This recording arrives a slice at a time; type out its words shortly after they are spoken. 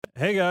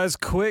Hey guys,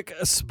 quick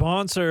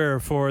sponsor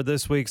for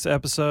this week's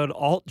episode,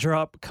 Alt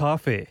Drop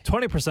Coffee.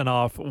 20%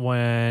 off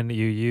when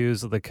you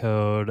use the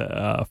code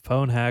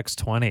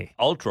PhoneHacks20.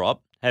 Alt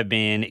Drop have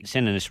been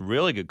sending us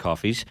really good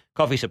coffees.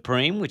 Coffee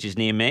Supreme, which is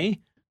near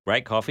me.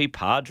 Great coffee.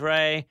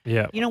 Padre.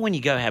 Yeah. You know when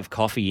you go have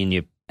coffee and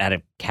you're at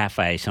a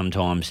cafe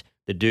sometimes,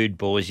 the dude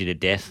bores you to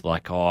death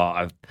like,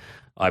 I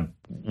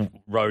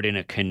rode in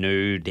a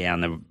canoe down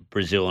the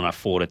Brazil and I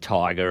fought a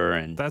tiger.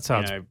 And that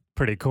sounds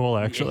pretty cool,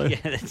 actually.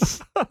 Yeah,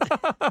 that's...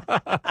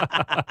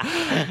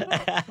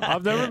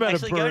 I've never met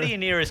actually, go to your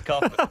nearest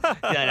coffee.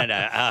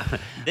 No.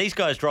 These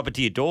guys drop it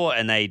to your door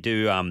and they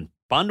do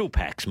bundle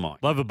packs, Mike.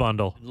 Love a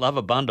bundle. Love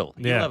a bundle.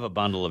 You Yeah. love a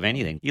bundle of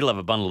anything. You love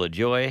a bundle of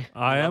joy.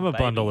 I am a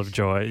bundle of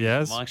joy,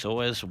 yes. Mike's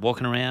always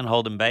walking around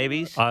holding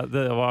babies.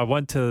 I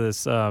went to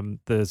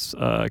this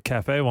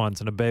cafe once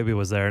and a baby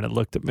was there and it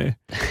looked at me.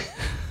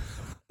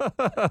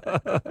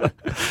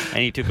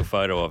 And you took a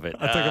photo of it.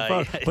 I took a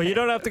photo. But you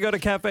don't have to go to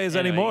cafes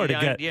anymore to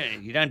get... Yeah,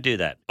 you don't do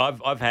that.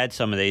 I've had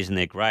some of these and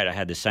they're great. I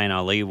had the St.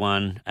 Ali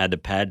one. I had the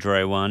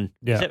Padre one.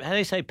 Yeah. How do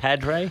you say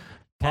Padre?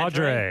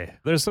 Padre.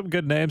 There's some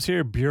good names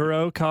here.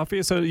 Bureau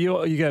coffee. So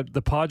you get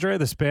the Padre,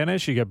 the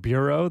Spanish. You get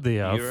Bureau, the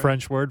Bureau?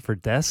 French word for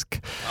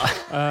desk.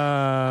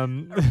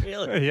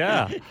 Really?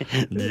 Yeah.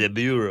 The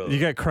Bureau. You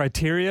get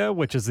Criteria,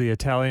 which is the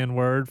Italian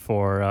word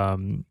for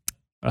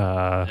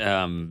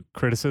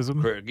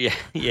criticism.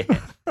 Yeah.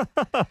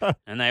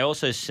 And they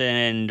also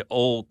send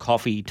all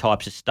coffee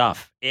types of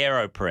stuff.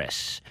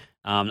 AeroPress,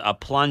 a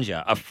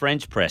plunger, a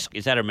French press.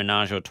 Is that a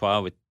menage a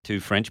trois with two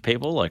French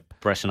people like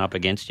pressing up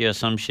against you or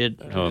some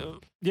shit?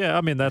 Yeah,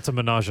 I mean, that's a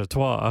menage a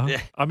trois.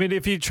 Yeah. I mean,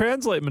 if you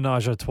translate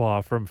menage a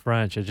trois from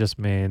French, it just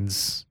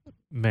means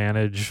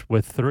manage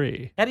with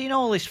three. How do you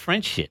know all this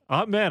French shit?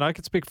 Oh, man, I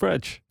can speak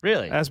French.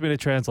 Really? Ask me to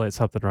translate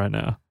something right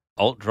now.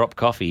 Alt Drop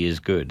Coffee is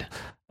good.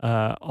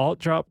 Alt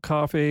Drop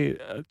Coffee,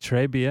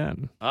 très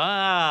bien.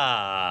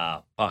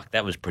 Ah, fuck,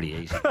 that was pretty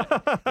easy.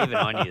 Even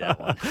I knew that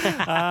one.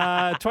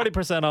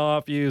 20%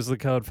 off. Use the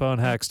code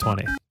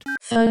PhoneHacks20.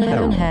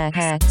 Phone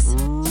hacks.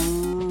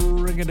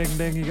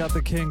 Ring-a-ding-ding, you got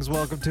the kings.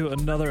 Welcome to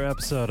another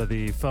episode of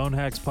the Phone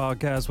Hacks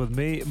Podcast with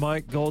me,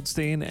 Mike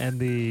Goldstein, and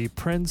the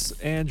Prince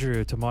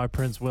Andrew to my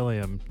Prince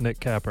William, Nick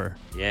Capper.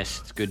 Yes,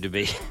 it's good to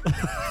be...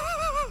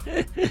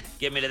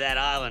 Get me to that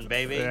island,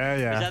 baby.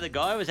 Yeah. Was that the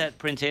guy? Was that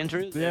Prince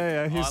Andrew?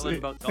 Yeah. He's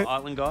the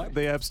island guy?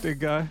 The Epstein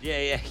guy.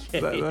 Yeah.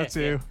 That's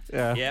you.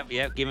 Yeah.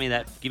 Yep. Give me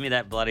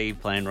that bloody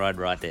plane ride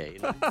right there. You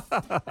know?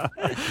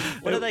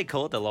 What do they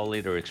call it? The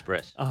Lolita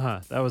Express.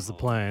 That was the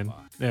plane.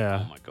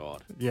 Yeah. Oh my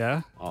God.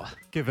 Yeah. Oh.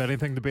 Give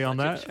anything to be on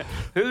that.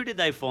 Who did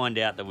they find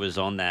out that was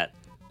on that?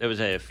 There was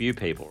a few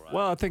people, right?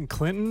 Well, I think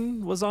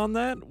Clinton was on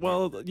that.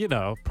 Well,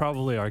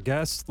 probably our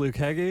guest, Luke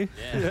Heggie.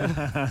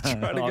 Yeah.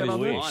 Trying to get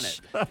on it.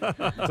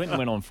 Clinton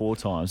went on 4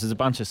 times. There's a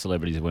bunch of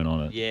celebrities who went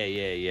on it.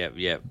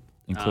 Yeah.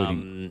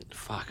 Including...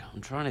 I'm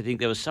trying to think.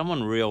 There was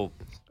someone real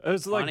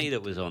funny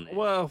that was on there.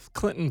 Well,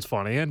 Clinton's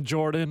funny. And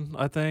Jordan,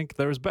 I think.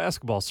 There was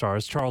basketball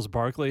stars. Charles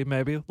Barkley,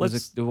 maybe.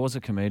 There was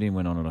a comedian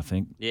went on it, I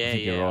think. Yeah, I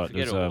think you're right. I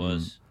forget who it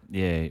was.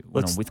 Yeah,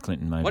 went on with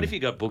Clinton, maybe. What if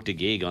you got booked a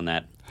gig on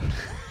that?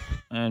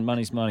 And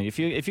money's money. If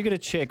you're going to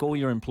check all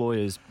your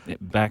employers'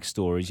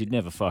 backstories, you'd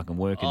never fucking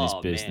work in this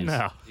business.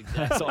 No.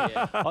 Exactly,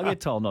 yeah. I get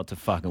told not to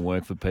fucking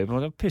work for people. I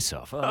go, piss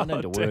off. I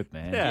need to work,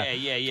 man.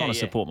 Yeah. Trying to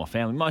support my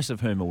family, most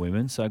of whom are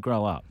women, so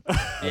grow up.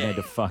 I need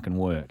to fucking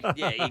work.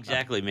 Yeah,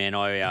 exactly, man.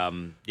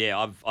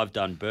 I've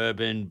done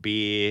bourbon,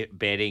 beer,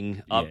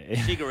 betting.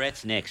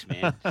 Cigarettes next,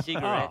 man.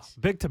 Cigarettes.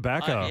 Big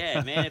tobacco.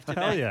 Yeah, man. If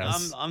tobacco,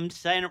 yes. I'm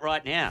saying it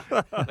right now.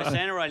 We're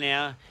saying it right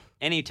now.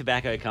 Any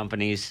tobacco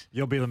companies.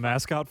 You'll be the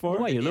mascot for it?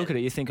 The way you look at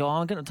it, you think,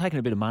 I'm going to take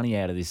a bit of money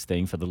out of this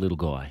thing for the little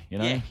guy, you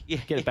know? Yeah.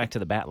 Get it back to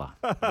the battler.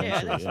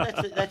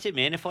 That's it,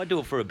 man. If I do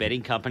it for a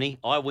betting company,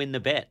 I win the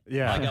bet.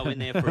 Yeah. I go in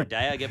there for a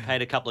day, I get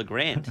paid a couple of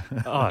grand.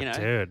 Oh,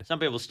 dude. Some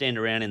people stand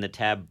around in the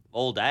tab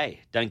all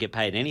day, don't get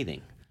paid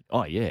anything.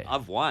 Oh, yeah.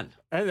 I've won.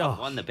 I've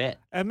won the bet.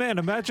 And man,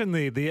 imagine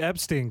the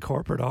Epstein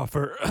corporate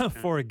offer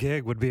for a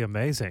gig would be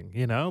amazing.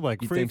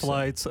 Like free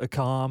flights, a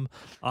calm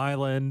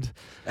island,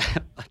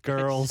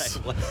 girls.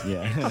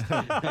 Yeah.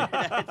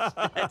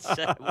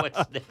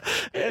 What's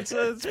next? It's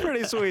a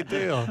pretty sweet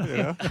deal.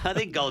 I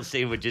think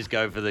Goldstein would just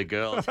go for the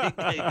girls.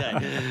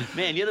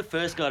 Man, you're the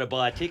first guy to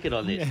buy a ticket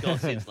on this.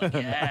 Goldstein's like,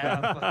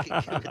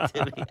 fucking give it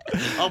to me.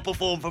 I'll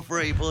perform for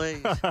free,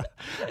 please.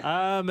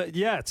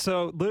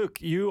 So Luke,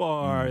 you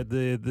are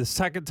the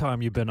second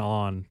time you've been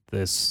on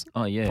this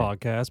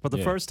podcast, but the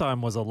first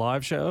time was a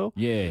live show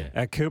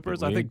at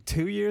Cooper's, I think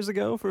 2 years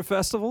ago for a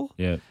festival.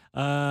 Yeah.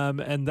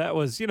 And that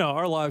was,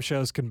 our live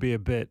shows can be a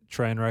bit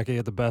train wrecky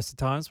at the best of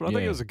times, but I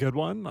think it was a good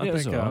one. I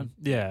think, I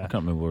can't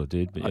remember what it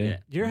did, but yeah.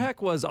 Your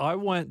heck was I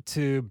went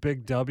to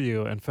Big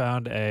W and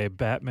found a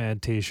Batman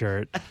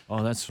T-shirt.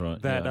 Oh, that's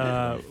right.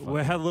 That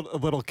we had a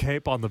little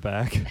cape on the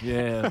back.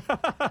 Yeah.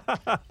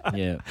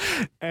 Yeah.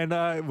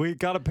 And we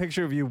got a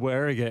picture of you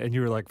wearing it, and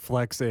you were like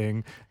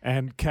flexing.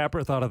 And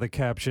Capper thought of the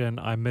caption,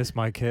 "I miss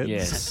my kids."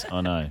 Yes,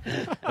 I know.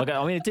 Like,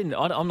 I mean, it didn't.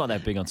 I'm not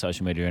that big on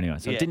social media anyway,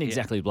 so it didn't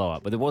exactly blow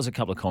up. But there was a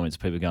couple of comments,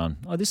 people going,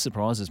 "Oh, this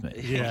surprises me."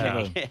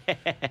 Yeah.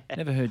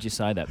 Never heard you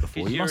say that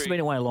before. You must have been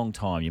away a long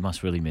time. You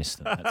must really miss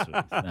them. That's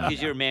what,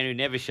 Because you're a man who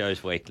never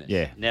shows weakness.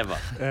 Yeah. Never.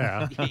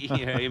 Yeah.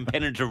 You're an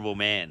impenetrable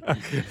man.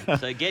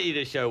 So get you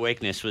to show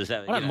weakness was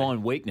that. I don't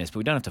mind weakness, but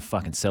we don't have to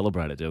fucking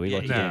celebrate it, do we?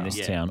 Like you do in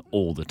this town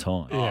all the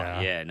time.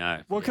 Yeah. Yeah,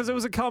 no. Well, because it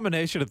was a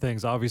combination of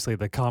things. Obviously,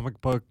 the comic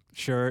book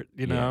shirt,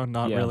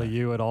 not really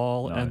you at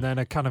all, No. and then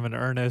a kind of an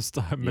earnest,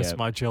 "I miss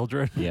my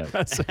children"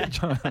 message.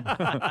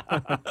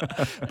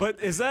 But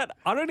is that?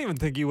 I don't even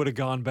think you would have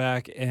gone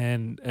back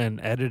and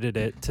edited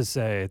it to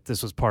say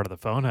this was part of the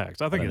phone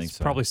hacks. I think it's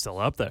so. probably still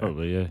up there.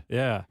 Probably, yeah.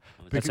 Yeah.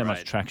 That's how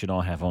much traction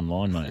I have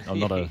online, mate. I'm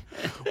not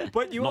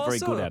But you not also, very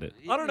good at it.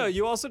 I don't know.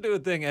 You also do a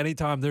thing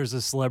anytime there's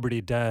a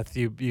celebrity death.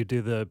 You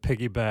do the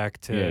piggyback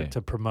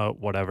to promote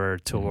whatever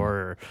tour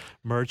or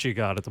merch you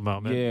got at the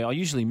moment. Yeah, I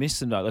usually miss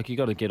them though. Like you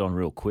got to get on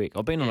real quick.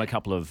 I've been on a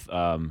couple of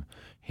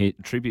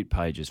tribute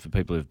pages for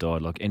people who've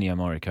died. Like Ennio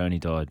Morricone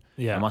died.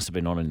 Yeah. I must have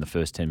been on it in the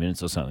first 10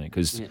 minutes or something.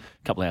 Because a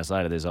couple of hours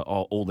later, there's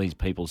all these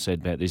people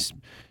said about this,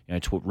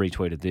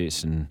 retweeted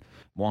this, and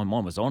mine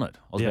was on it.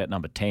 I was about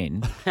number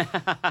 10.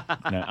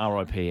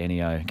 R.I.P.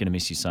 Ennio, gonna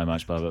miss you so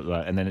much, blah blah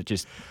blah. And then it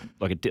just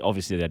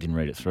obviously I didn't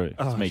read it through.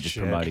 It's me just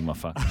promoting my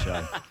fucking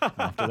show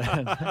after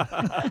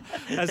that.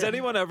 Has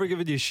anyone ever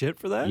given you shit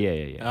for that?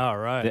 Yeah. All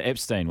right. The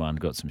Epstein one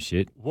got some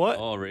shit. What?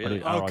 Oh, really?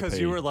 Because R.I.P.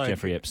 you were like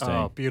Jeffrey Epstein.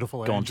 Oh,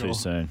 beautiful Gone angel. too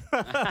soon.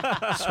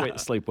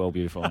 Sleep well,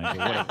 beautiful angel.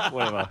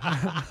 Whatever.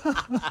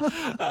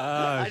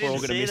 I We're all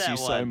didn't going to see miss that you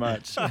so one.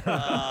 much.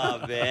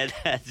 Oh, man.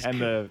 That's And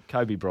the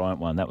Kobe Bryant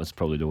one, that was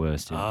probably the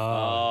worst.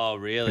 Oh,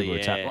 really? People were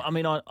attacked. Well, I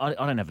mean, I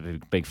don't have a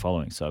big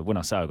following, so when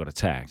I say I got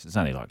attacked, it's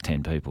only like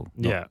 10 people.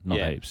 Not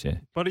heaps, yeah.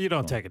 But you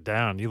don't take it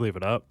down. You leave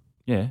it up.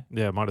 Yeah.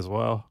 Yeah, might as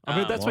well. I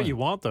mean, that's what why? you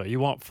want, though. You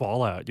want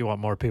fallout. You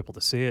want more people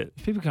to see it.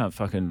 If people can't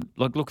fucking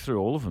look through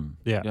all of them.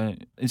 Yeah.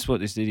 It's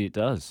what this idiot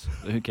does.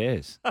 Who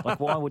cares?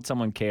 Like, why would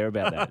someone care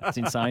about that? It's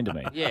insane to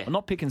me. Yeah. I'm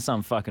not picking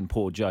some fucking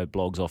poor Joe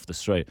blogs off the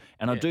street,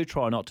 and I do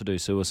try not to do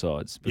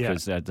suicides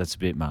because that's a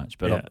bit much.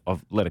 But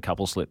I've let a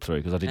couple slip through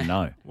because I didn't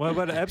know. Well,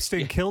 but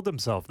Epstein killed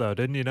himself, though.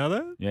 Didn't you know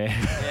that? Yeah.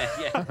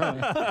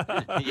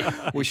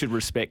 We should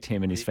respect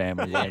him and his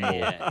family way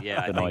more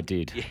than I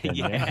did.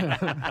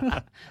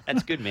 Yeah.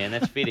 That's good, man.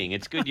 That's fitting.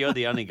 It's good you're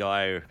the only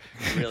guy who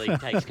really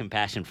takes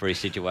compassion for his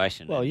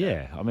situation. Well,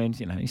 yeah. I mean,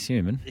 he's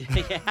human.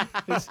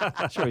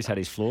 Sure, he's had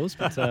his flaws,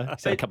 but he's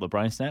had a couple of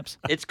brain snaps.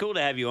 It's cool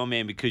to have you on,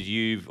 man, because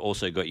you've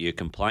also got your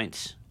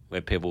complaints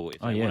where people, if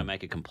they want to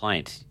make a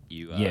complaint,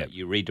 you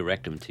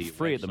redirect them to your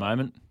Free website. at the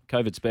moment.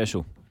 COVID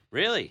special.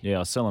 Really? Yeah, I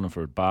was selling them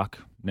for $1.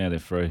 Now they're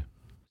free.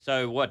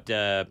 So what,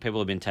 people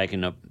have been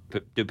taking up,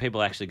 do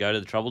people actually go to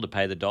the trouble to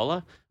pay the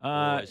 $1?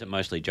 Or is it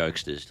mostly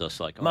jokesters, just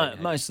like...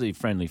 Mostly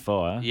friendly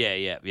fire.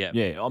 Yeah.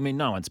 Yeah, I mean,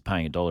 no one's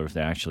paying $1 if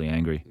they're actually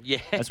angry. Yeah.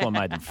 That's why I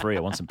made them free. I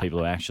want some people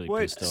who are actually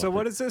pissed off. So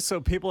what is this? So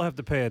people have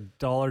to pay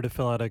 $1 to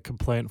fill out a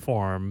complaint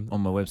form.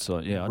 On my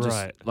website, yeah.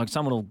 Like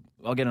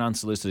I'll get an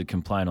unsolicited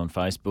complaint on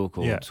Facebook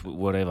or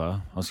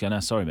whatever. I'll say,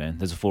 no, sorry, man,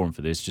 there's a forum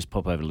for this. Just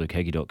pop over to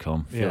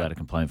lukeheggie.com, fill out a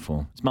complaint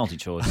form. It's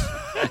multi-choice.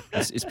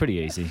 It's pretty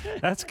easy.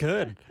 That's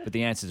good. But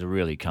the answers are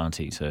really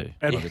cunty too.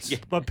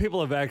 But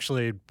people have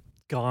actually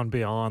gone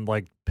beyond,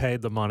 like,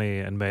 paid the money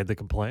and made the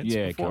complaints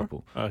before? A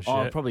couple. Oh,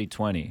 shit. Probably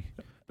 20.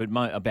 But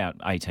about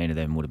 18 of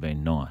them would have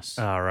been nice.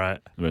 All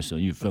right. The rest of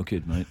you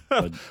fuckhead, mate.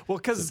 Well,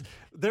 because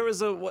there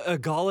was a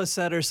gala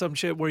set or some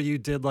shit where you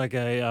did like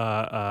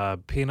a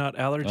peanut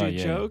allergy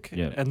joke,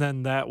 and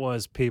then that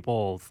was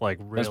people like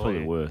really That's probably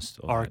the worst.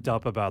 arced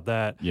up about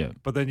that. Yeah.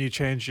 But then you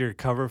changed your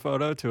cover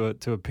photo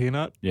to a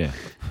peanut. Yeah.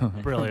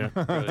 Brilliant.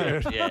 Dude,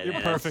 Yeah, you're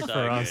that's perfect so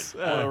for good. us.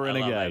 I love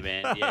renegade.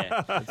 that, man.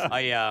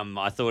 Yeah.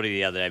 I thought of it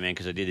the other day, man,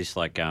 because I did this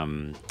like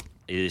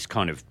this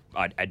kind of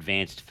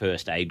advanced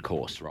first aid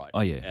course, right? Oh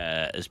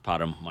yeah. As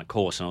part of my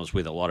course, and I was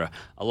with a lot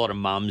of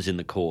mums in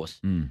the course,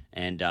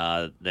 and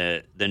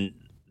the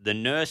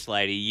nurse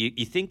lady,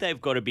 you think they've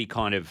got to be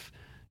kind of,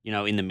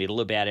 in the middle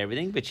about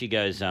everything, but she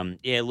goes,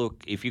 yeah,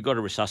 look, if you've got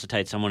to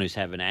resuscitate someone who's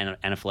having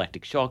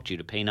anaphylactic shock due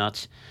to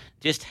peanuts,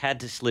 just had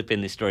to slip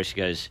in this story. She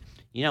goes,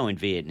 in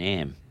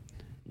Vietnam,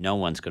 no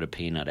one's got a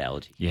peanut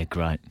allergy. Yeah,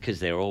 great. Because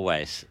they're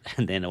always,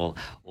 and then all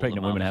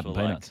Pregnant the women mums having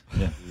were peanuts.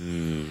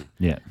 Like,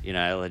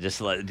 Yeah.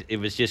 just like, it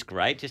was just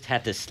great. Just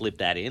had to slip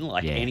that in.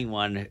 Like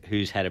anyone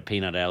who's had a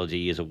peanut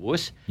allergy is a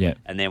wuss. Yeah.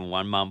 And then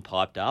one mum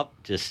piped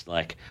up, just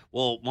like,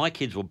 well, my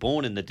kids were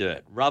born in the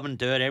dirt, rubbing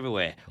dirt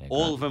everywhere. Yeah,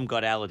 all of them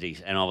got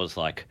allergies. And I was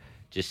like,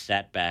 just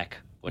sat back,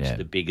 watched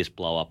the biggest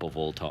blow up of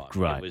all time.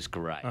 Great. It was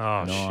great.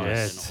 Oh,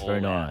 Nice. shit.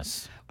 Very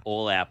nice.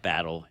 All out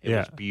battle. It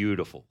was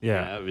beautiful.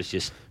 Yeah. It was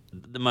just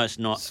the most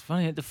not. It's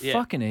funny, the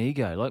fucking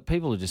ego. Like,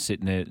 people are just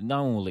sitting there.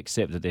 No one will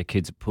accept that their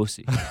kid's a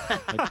pussy.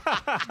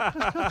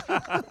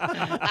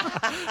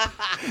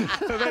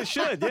 They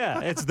should,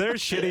 yeah. It's their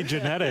shitty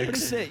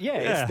genetics.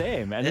 It's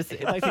them. And they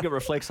think it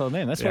reflects on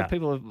them. That's why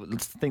people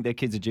think their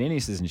kids are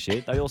geniuses and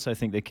shit. They also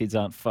think their kids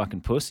aren't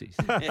fucking pussies.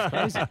 It's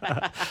crazy.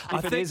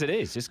 If it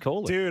is. Just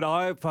call it. Dude,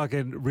 I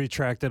fucking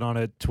retracted on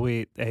a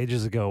tweet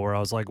ages ago where I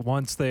was like,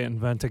 once they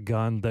invent a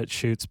gun that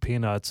shoots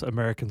peanuts,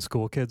 American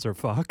school kids are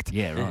fucked.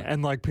 Yeah, right.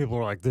 And like people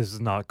were like, this is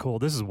not cool.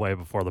 This is way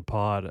before the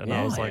pod. And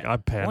I was like, I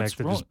panicked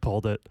and just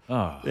pulled it.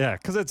 Oh. Yeah,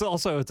 because it's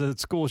a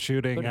school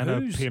shooting and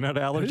a peanut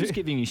allergy. Who's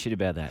giving you shit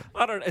about that?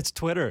 I don't. It's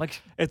Twitter.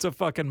 Like, it's a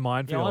fucking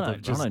minefield. I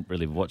don't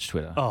really watch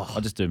Twitter. Oh. I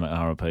just do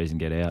my RIPs and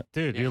get out.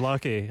 Dude, you're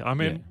lucky. I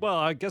mean, well,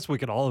 I guess we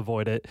could all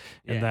avoid it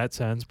in that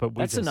sense, but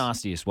that's the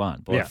nastiest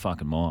one by a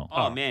fucking mile.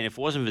 Oh man, if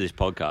it wasn't for this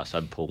podcast,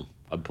 I'd pull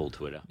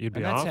Twitter. You'd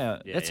be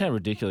off. That's how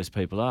ridiculous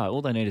people are.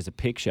 All they need is a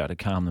picture to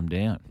calm them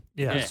down.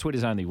 Yeah. Because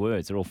Twitter's only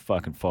words. They're all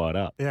fucking fired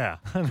up. Yeah.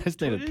 They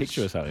just need a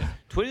picture or something.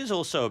 Twitter's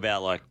also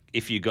about, like,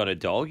 if you got a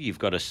dog, you've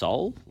got a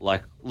soul.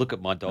 Like, look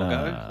at my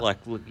doggo.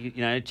 Like, look,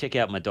 check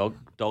out my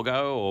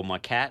doggo or my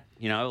cat.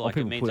 Like,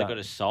 it means I've got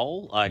a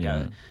soul. Like,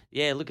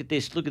 look at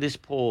this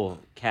poor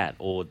cat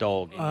or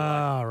dog. Right.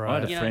 I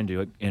had a friend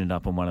who ended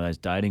up on one of those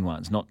dating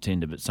ones, not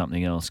Tinder, but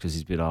something else because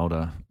he's a bit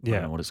older. I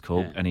don't know what it's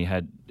called. Yeah.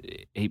 And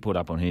he put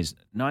up on his,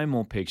 no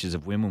more pictures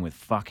of women with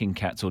fucking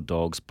cats or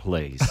dogs,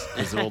 please.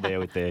 Because they're all there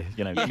with their,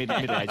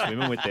 middle-aged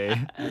women with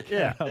their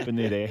up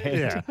near their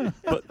head. Yeah.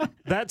 But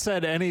that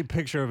said, any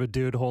picture of a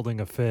dude holding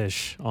a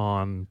fish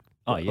on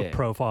a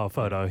profile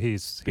photo,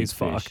 he's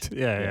fucked.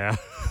 Yeah.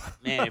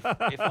 Man, if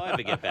I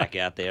ever get back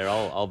out there,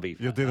 I'll be.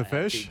 You'll do the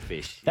fish?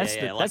 Big fish. That's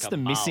the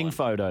missing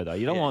photo, though.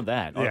 You don't want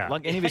that. Yeah.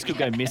 Like, any of us could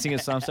go missing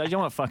at some stage. You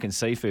don't want fucking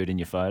seafood in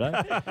your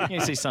photo.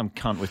 You see some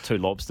cunt with 2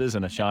 lobsters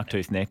and a shark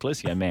tooth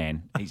necklace. You go,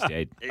 man, he's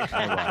dead. No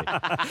way.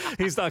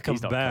 He's not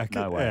coming back.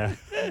 No way.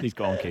 Yeah. He's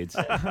gone, kids.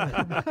 We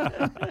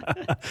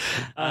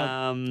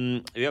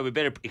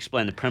better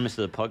explain the premise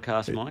of the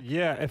podcast, Mike.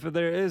 Yeah, if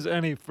there is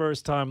any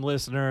first-time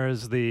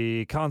listeners,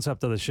 the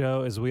concept of the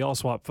show is we all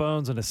swap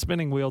phones and a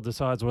spinning wheel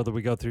decides whether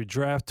we go through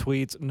draft,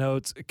 tweets,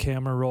 notes,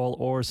 camera roll,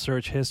 or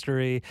search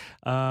history.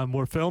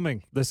 We're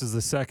filming. This is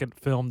the second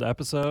filmed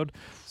episode,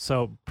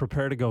 so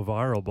prepare to go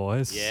viral,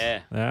 boys.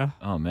 Yeah. Yeah?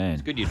 Oh, man.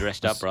 It's good you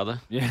dressed up,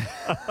 brother. Yeah.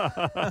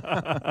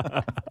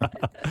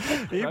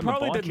 You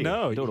probably didn't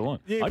know. Do what I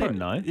want. I didn't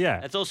know. Yeah.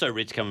 That's also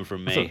rich coming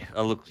from me.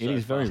 I look so it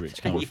is very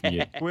rich coming from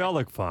you. We all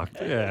look fucked.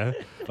 Yeah.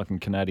 Fucking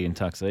Canadian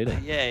tuxedo.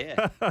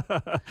 Yeah.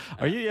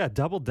 Are you? Yeah,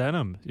 double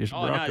denim. You should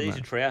rock these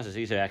are trousers.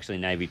 These are actually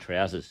navy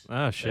trousers.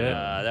 Oh, shit.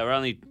 They were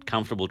only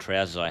comfortable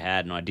trousers I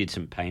had, and I did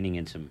some painting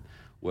and some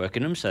work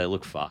in them, so they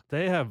look fucked.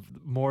 They have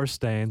more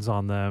stains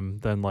on them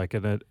than like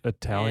an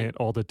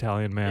old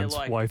Italian man's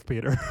wife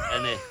beater.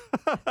 And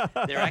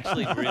they're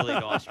actually really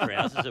nice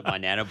trousers that my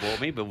nana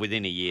bought me, but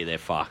within a year they're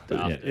fucked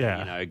up.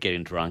 Yeah.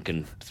 Getting drunk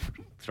and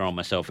throwing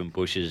myself in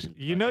bushes.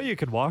 You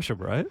could wash them,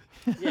 right?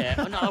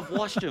 Yeah. No, I've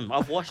washed them.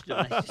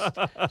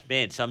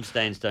 Man, some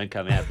stains don't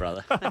come out,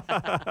 brother.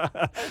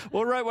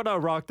 Well, right when I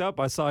rocked up,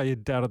 I saw you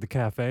down at the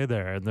cafe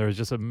there, and there was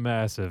just a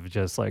massive,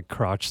 just like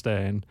crotch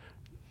stain.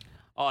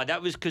 Oh,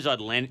 that was because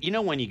I'd land. You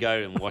know when you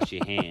go and wash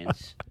your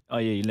hands? Oh,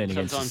 yeah, you lean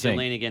against the sink. Sometimes you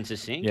lean against the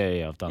sink.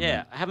 Yeah, I've done that.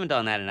 Yeah, I haven't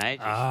done that in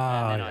ages.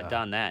 And then I'd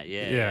done that,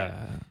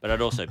 yeah. But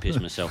I'd also pissed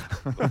myself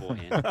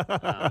beforehand.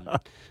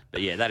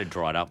 But yeah, that had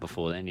dried up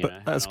before then,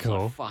 That's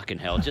cool. Like, fucking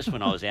hell, just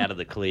when I was out of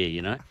the clear,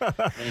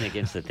 lean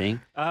against the thing.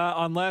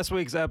 On last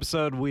week's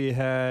episode, we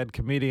had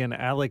comedian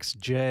Alex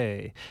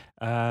J.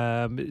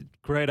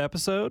 Great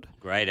episode.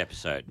 Great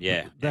episode,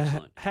 yeah.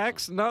 The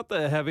hacks, not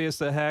the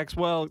heaviest of hacks.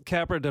 Well,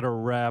 Capper did a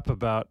rap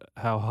about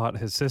how hot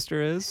his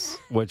sister is,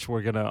 which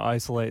we're going to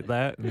isolate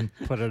that and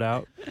put it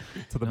out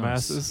to the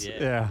masses.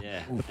 Yeah.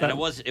 And it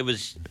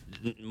was.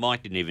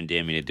 Mike didn't even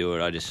dare me to do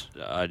it.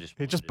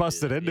 He just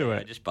busted into it.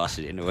 I just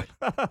busted into it.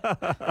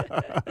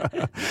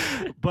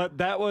 But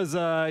that was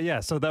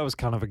so that was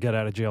kind of a get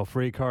out of jail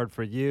free card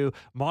for you.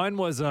 Mine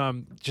was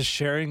just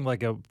sharing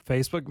like a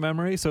Facebook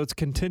memory, so it's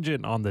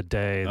contingent on the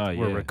day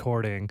we're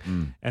recording.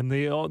 And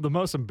the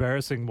most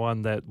embarrassing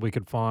one that we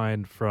could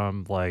find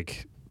from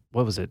like,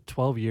 what was it,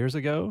 12 years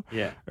ago?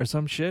 Yeah. Or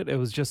some shit. It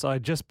was just,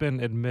 I'd just been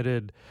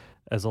admitted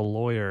as a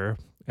lawyer.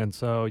 And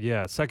so,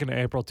 2nd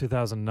April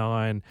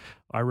 2009,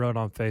 I wrote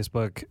on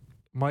Facebook,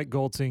 Mike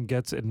Goldstein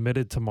gets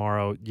admitted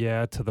tomorrow,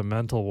 to the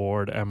mental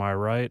ward, am I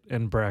right?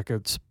 In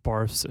brackets,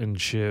 barfs and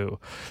shoe.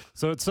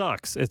 So it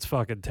sucks. It's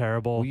fucking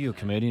terrible. Were you a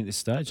comedian at this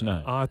stage?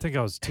 No. I think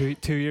I was two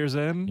years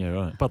in. Yeah,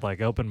 right. But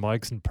like open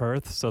mics in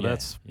Perth. So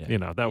that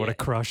would have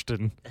crushed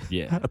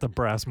at the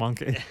Brass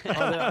Monkey.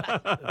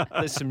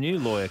 There's some new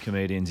lawyer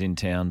comedians in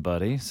town,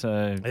 buddy.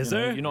 So is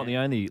there? You're not the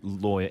only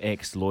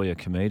ex-lawyer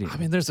comedian. I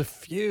mean, there's a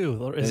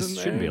few.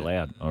 Shouldn't be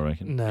allowed, I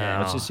reckon.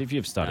 No. It's just if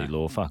you've studied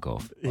law, fuck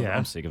off.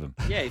 I'm sick of them.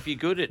 Yeah, if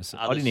you're good at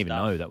I didn't even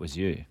know that was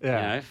you.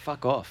 Yeah.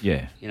 Fuck off.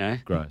 Yeah.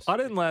 Gross. I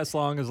didn't last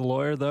long as a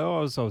lawyer, though.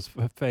 I was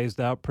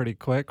phased out pretty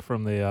quick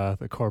from the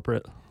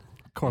corporate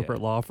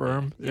law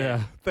firm.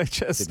 Yeah. They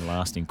just didn't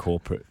last in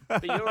corporate.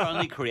 But you're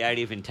only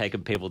creative in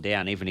taking people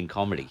down, even in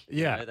comedy.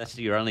 Yeah. You know, that's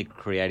your only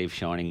creative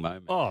shining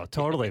moment. Oh,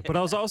 totally. But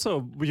I was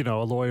also, a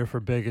lawyer for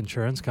big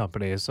insurance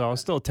companies, so I was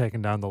still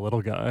taking down the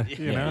little guy,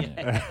 you know?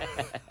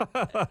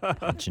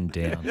 Punching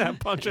down. Yeah,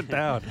 punch it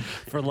down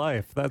for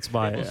life. That's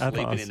my People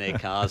sleeping in their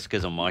cars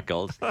because of Mike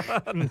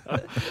Goldstein.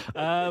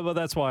 Well,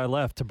 that's why I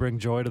left, to bring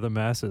joy to the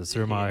masses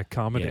through my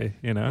comedy,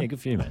 Yeah, good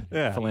for you, man.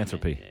 Yeah.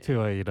 Philanthropy.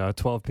 To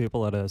 12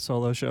 people at a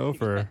solo show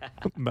for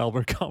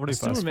Melbourne Comedy I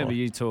still Festival. remember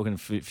you talking a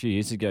few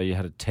years ago. You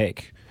had a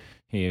tech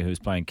here who was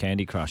playing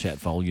Candy Crush at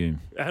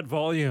volume. At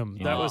volume.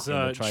 That was in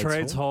the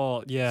Trades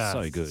Hall. Yeah.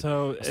 So good.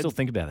 So I still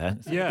think about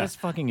that. Yeah. That's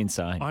fucking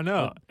insane. I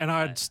know. And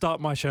I'd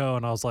stopped my show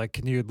and I was like,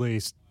 can you at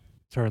least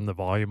turn the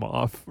volume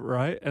off,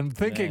 right? And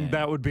thinking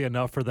that would be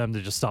enough for them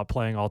to just stop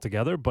playing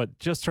altogether, but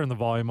just turn the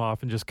volume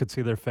off and just could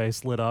see their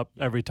face lit up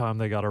every time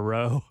they got a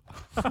row.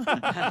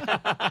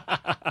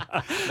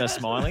 They're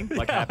smiling,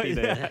 like happy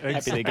they're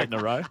getting a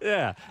row.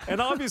 Yeah,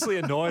 and obviously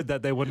annoyed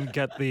that they wouldn't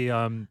get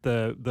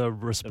the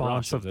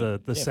response of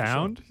the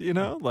sound,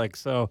 like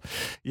so.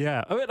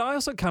 Yeah, I mean, I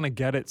also kind of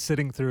get it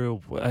sitting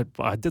through.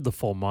 I did the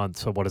full month,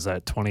 so what is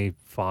that?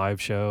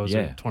 25 shows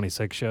or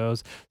 26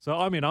 shows. So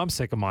I mean, I'm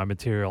sick of my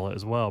material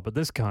as well, but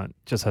this cunt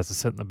just has to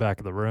sit in the back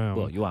of the room.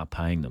 Well, you are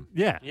paying them.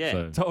 Yeah,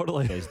 So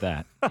totally. There's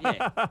that.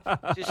 Yeah.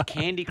 Just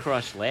Candy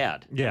Crush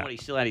loud. Yeah. He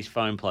still had his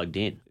phone plugged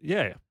in.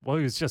 Yeah, well,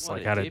 he was just What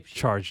like a had it dipshit.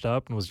 charged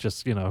up and was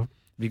just It'd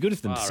be good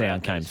if the Far sound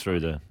out, came that's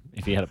through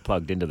if you had it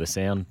plugged into the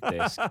sound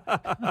desk.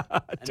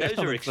 And those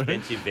are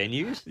expensive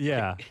venues.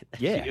 yeah.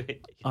 Yeah.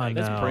 I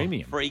That's know.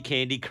 premium. Free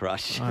Candy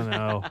Crush. I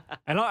know.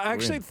 And I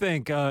actually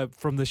think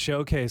from the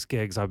showcase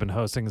gigs I've been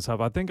hosting and stuff,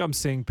 I think I'm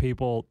seeing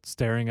people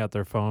staring at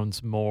their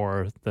phones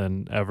more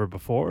than ever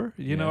before.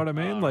 You know what I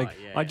mean? Oh, like, right,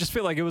 yeah, I yeah. just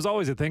feel like it was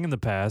always a thing in the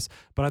past,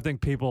 but I think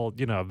people,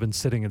 have been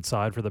sitting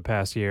inside for the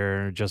past year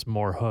and are just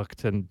more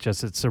hooked and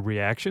just it's a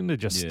reaction to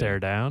just stare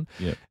down.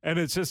 Yeah. And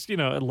it's just, it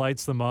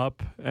lights them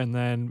up. And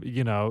then,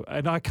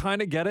 and I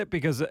kind of get it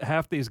because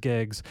half these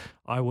gigs,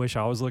 I wish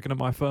I was looking at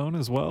my phone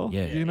as well.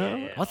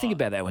 Yeah. I think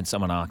about that when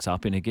someone arcs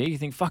up in a gig. You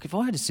think, fuck, if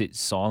I had to sit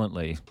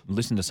silently,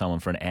 listen to someone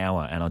for an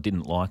hour and I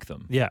didn't like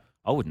them, Yeah.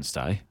 I wouldn't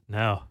stay.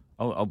 No.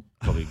 I'll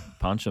probably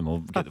punch them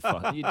or get the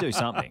fuck. You do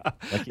something.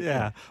 Like,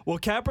 Yeah. Well,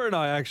 Capper and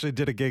I actually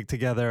did a gig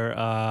together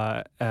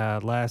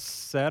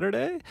last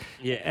Saturday.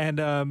 Yeah. And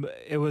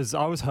I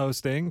was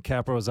hosting.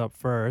 Capper was up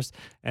first.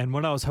 And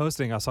when I was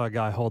hosting, I saw a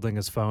guy holding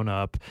his phone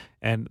up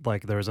and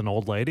like there was an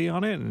old lady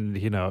on it. And,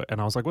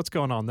 and I was like, what's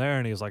going on there?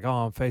 And he was like,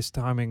 oh, I'm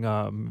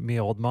FaceTiming me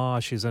old ma.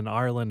 She's in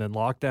Ireland in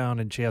lockdown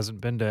and she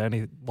hasn't been to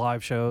any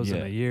live shows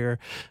in a year.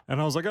 And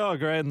I was like, oh,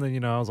 great. And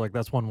then, I was like,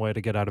 that's one way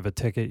to get out of a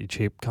ticket, you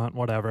cheap cunt,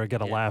 whatever,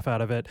 get a laugh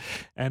out of it.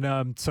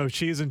 And so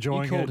she's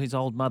enjoying You called it. his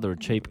old mother a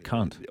cheap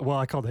cunt. Well,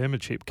 I called him a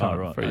cheap cunt. Oh,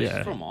 right. for- No, yeah.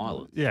 He's from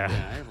Ireland.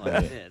 Yeah. You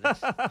know,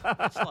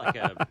 that's like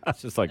a.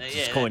 It's just like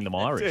just calling them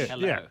Irish. That's it.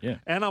 Hello. Yeah. Yeah.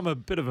 And I'm a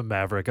bit of a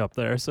maverick up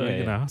there, so,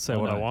 say I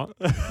what I know. want.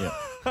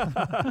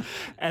 Yeah.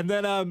 And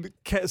then,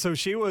 so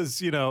she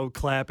was,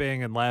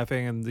 clapping and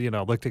laughing and,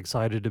 looked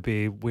excited to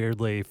be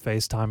weirdly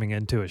FaceTiming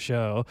into a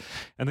show.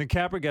 And then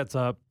Capper gets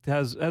up,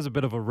 has a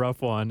bit of a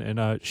rough one,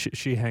 and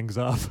she hangs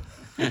up.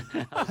 I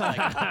was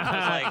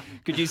like,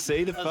 Could you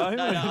see the phone?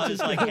 I was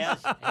like,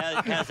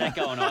 how's that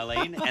going,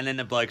 Eileen? And then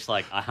the bloke's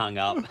like, I hung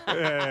up.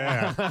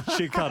 Yeah.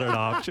 She cut it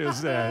off. She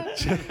was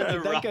The get a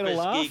roughest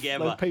laugh? gig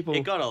ever. Like people-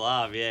 It got a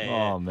laugh, yeah.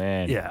 Oh,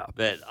 man. Yeah.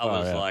 But I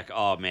was out. like,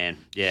 oh man,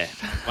 yeah,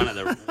 one of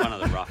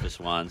the roughest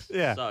ones.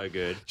 Yeah. So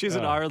good. She's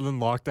in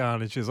Ireland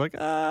lockdown, and she's like,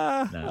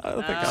 I don't think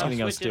Ah, I'm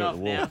Something else switch it to off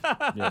at the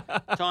now. wall.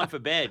 Yeah. Time for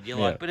bed. You're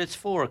Yeah. like, but it's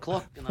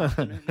 4:00 in the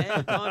afternoon.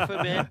 Yeah, time for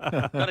bed.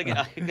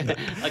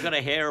 I got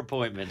a hair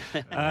appointment.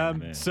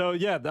 So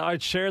yeah, I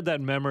shared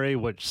that memory,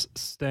 which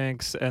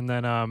stinks. And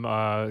then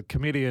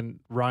comedian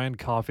Ryan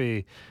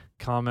Coffey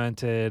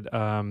commented,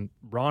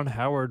 Ron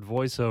Howard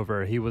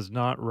voiceover. He was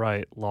not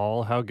right.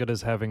 Lol. How good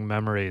is having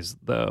memories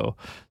though?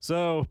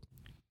 So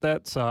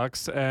that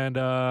sucks. And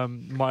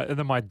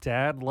then my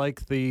dad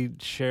liked the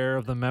share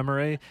of the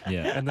memory.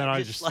 Yeah. And then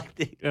I Just like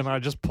the- and I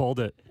just pulled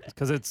it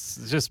because it's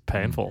just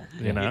painful,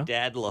 you know. Your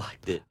dad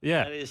liked it.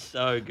 Yeah. That is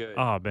so good.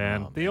 Oh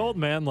man, the old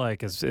man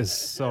is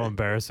so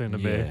embarrassing to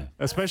me, Yeah.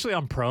 especially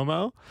on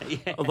promo.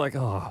 Yeah. I'm like,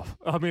 I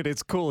mean,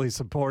 it's cool, he's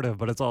supportive,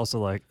 but it's also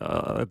like,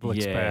 it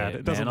looks bad.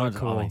 It doesn't man, look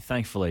cool. I mean,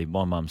 thankfully,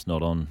 my mum's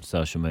not on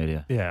social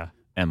media. Yeah.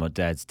 And my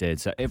dad's dead,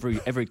 so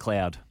every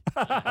cloud,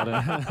 I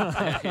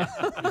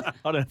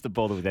don't have to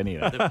bother with any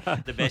of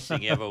that. The best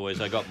thing ever was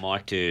I got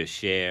Mike to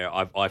share.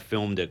 I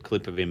filmed a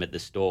clip of him at the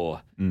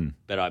store,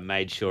 but I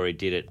made sure he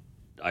did it.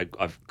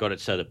 I've got it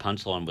so the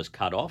punchline was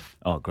cut off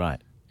Oh, great,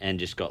 and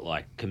just got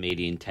like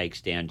comedian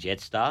takes down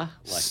Jetstar.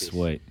 Like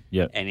sweet,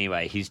 yep.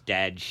 Anyway, his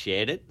dad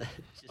shared it.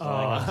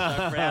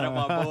 So proud of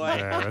my boy.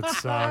 Yeah, it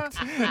sucked.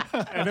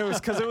 And it was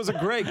because it was a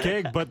great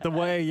gig, but the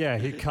way,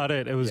 he cut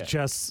it, it was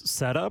just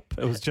setup.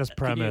 It was just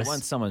premise.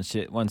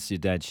 Once your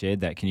dad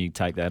shared that, can you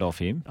take that off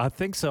him? I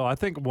think so. I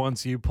think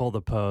once you pull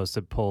the post,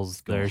 it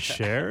pulls their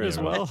share as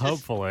well,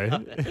 hopefully.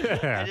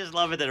 I just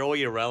love it that all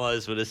your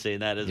rellos would have seen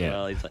that as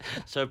well. He's like,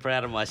 so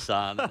proud of my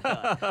son.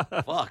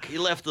 Like, fuck, he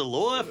left the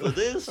lawyer for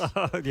this?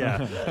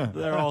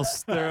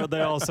 They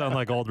all sound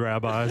like old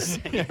rabbis.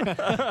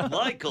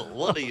 Michael,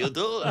 what are you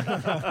doing?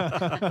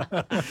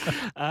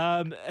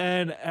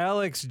 And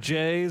Alex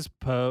J's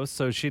post,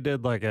 so she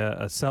did like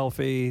a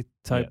selfie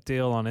type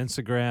deal on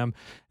Instagram,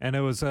 and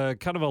it was a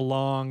kind of a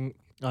long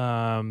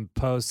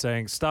post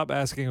saying, "Stop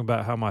asking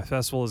about how my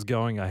festival is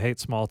going. I hate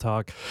small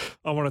talk.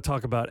 I want to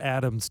talk about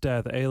atoms,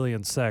 death,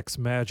 alien sex,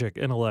 magic,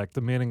 intellect,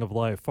 the meaning of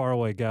life,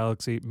 faraway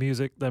galaxy,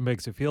 music that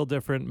makes you feel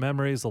different,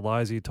 memories, the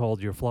lies you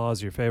told, your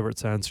flaws, your favorite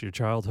sense, your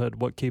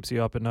childhood, what keeps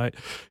you up at night,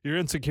 your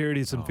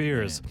insecurities and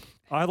fears. Man.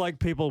 I like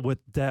people with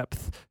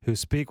depth who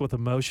speak with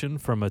emotion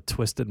from a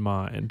twisted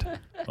mind."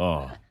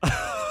 Oh.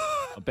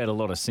 I bet a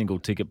lot of single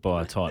ticket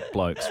buyer type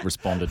blokes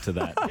responded to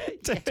that.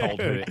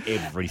 Told her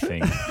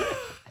everything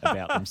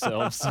about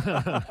themselves.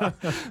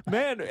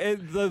 Man,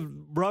 the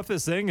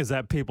roughest thing is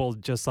that people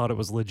just thought it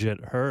was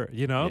legit her,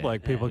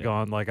 like people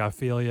going like, I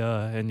feel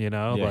ya, and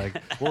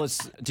like. Well,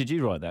 did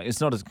you write that?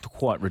 It's not as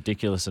quite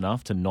ridiculous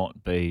enough to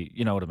not be,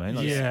 you know what I mean?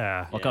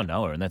 Like, I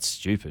know her and that's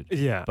stupid.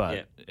 Yeah.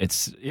 But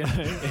it's,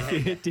 if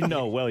you didn't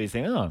know it well, you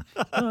think, all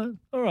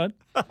right.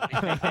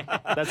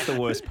 That's the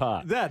worst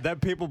part.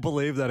 That people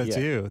believe that it's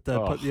you.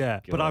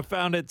 But I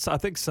found it, I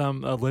think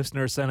a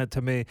listener sent it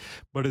to me,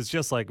 but it's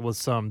just like with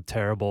some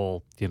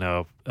terrible,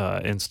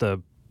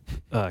 Insta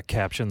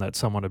caption that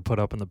someone had put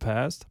up in the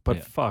past.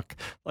 But fuck,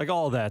 like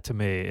all that to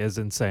me is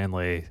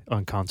insanely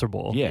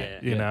uncomfortable.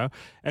 You know?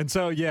 And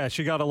so,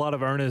 she got a lot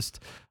of earnest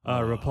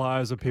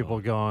replies of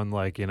people going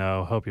like,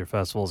 hope your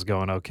festival's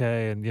going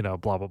okay and,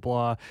 blah, blah,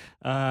 blah.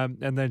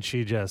 And then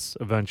she just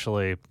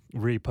eventually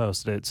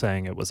reposted it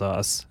saying it was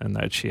us and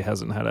that she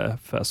hasn't had a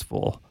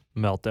festival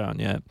meltdown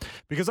yet,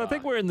 because I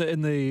think we're in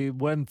the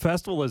when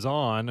festival is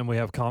on and we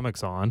have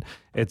comics on,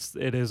 it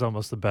is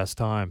almost the best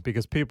time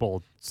because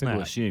people snap.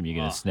 People assume you're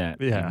going to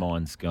snap. Your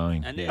mind's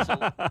going. And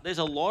there's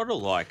a lot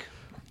of like,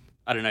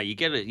 I don't know,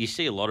 you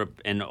see a lot of,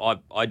 and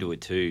I do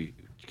it too,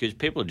 because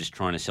people are just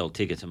trying to sell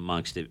tickets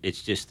amongst it.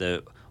 It's just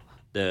the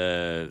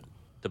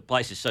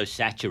place is so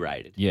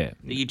saturated. Yeah,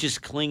 that you're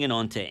just clinging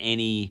on to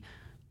any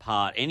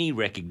part, any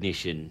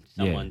recognition.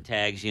 Someone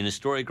tags you in a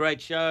story,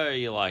 great show.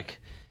 You're like.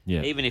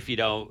 Yeah. Even if you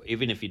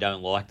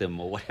don't like them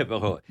or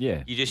whatever,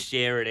 you just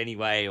share it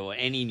anyway, or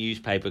any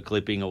newspaper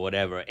clipping or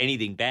whatever.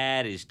 Anything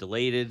bad is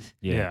deleted.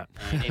 Yeah.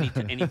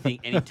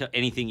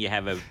 Anything you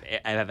have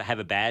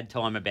a bad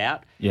time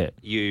about. Yeah.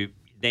 You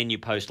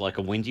post like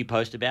a whingy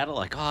post about it,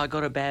 like, oh, I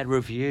got a bad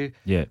review.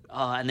 Yeah.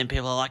 Oh, and then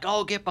people are like,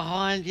 oh, get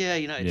behind you.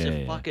 It's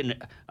a fucking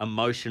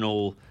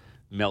emotional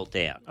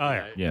meltdown.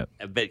 Oh, yeah.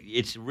 But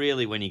it's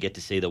really when you get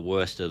to see the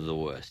worst of the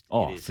worst.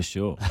 Oh, for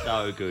sure.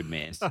 So good,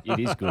 man. It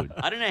is good.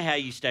 I don't know how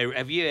you stay.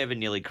 Have you ever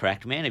nearly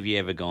cracked, man? Have you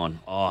ever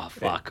gone, oh,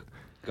 fuck,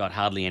 got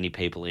hardly any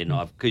people in?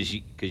 Because,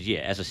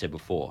 as I said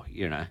before,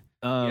 you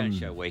don't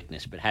show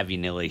weakness, but have you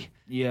nearly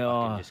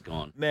just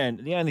gone? Man,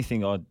 the only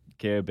thing I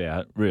care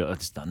about, really,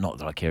 it's not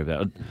that I care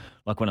about.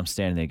 Like when I'm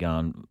standing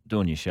there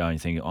doing your show and you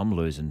think, I'm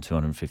losing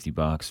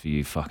 $250 for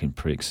you fucking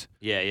pricks.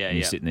 Yeah. And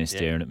you're sitting there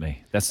staring at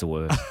me. That's the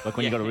worst. Like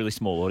when you've got a really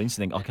small audience,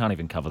 you think, I can't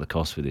even cover the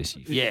cost for this,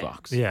 you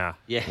fucks. Yeah.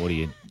 What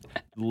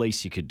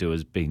least you could do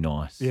is be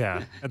nice.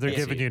 Yeah. And they're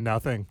giving you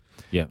nothing.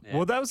 Yeah.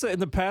 Well, that was in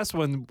the past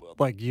when,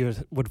 like, you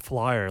would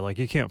flyer. Like,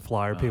 you can't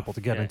flyer people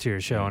to get into your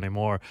show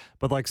anymore.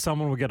 But, like,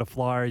 someone would get a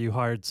flyer. You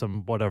hired a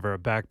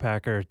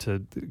backpacker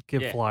to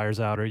give flyers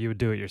out, or you would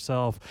do it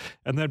yourself.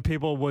 And then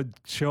people would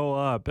show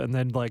up and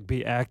then, like,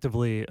 be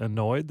actively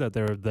annoyed that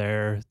they're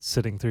there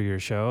sitting through your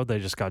show. They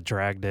just got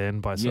dragged in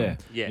by some...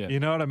 Yeah. You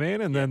know what I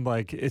mean? And then,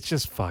 like, it's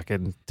just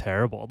fucking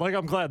terrible. Like,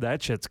 I'm glad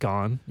that shit's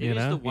gone, you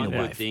know? The one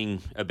good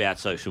thing about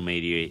social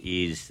media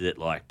is that,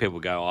 like, people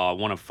go, oh, I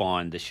want to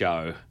find the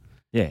show.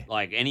 Yeah.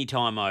 Like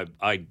anytime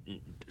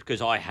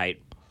because I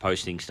hate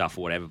posting stuff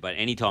or whatever, but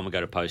anytime I go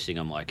to posting,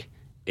 I'm like,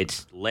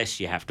 it's less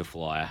you have to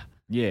flyer.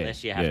 Yeah.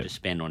 Less you have to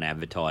spend on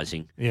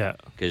advertising. Yeah.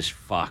 Because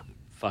fuck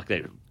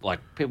that. Like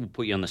people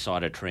put you on the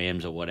side of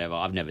trams or whatever.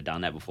 I've never done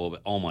that before,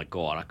 but oh my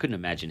God, I couldn't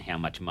imagine how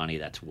much money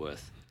that's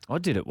worth. I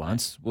did it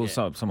once. Well,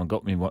 someone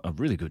got me a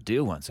really good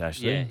deal once,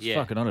 actually. Yeah.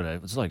 Fucking, I don't know.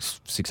 It was like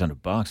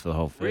 $600 for the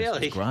whole fest.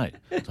 Really? It was great.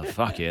 It's like,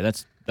 fuck yeah,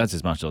 that's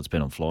as much as I'd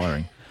spend on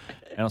flyering.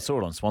 And I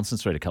saw it on Swanson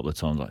Street a couple of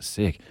times, like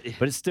sick.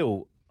 But it's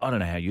still, I don't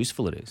know how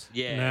useful it is.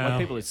 Yeah. No. Like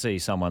people that see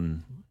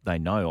someone they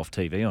know off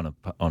TV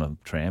on a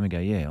tram and go,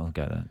 yeah, I'll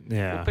go there.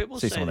 Yeah. Well, people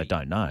see someone they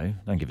don't know,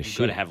 don't give a you've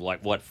shit. got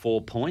to have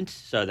 4 points.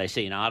 So they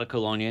see an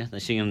article on you, they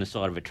see you on the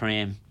side of a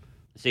tram.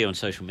 See you on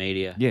social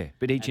media. Yeah,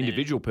 but each And then-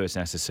 individual person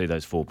has to see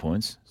those 4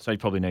 points. So you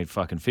probably need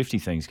fucking 50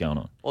 things going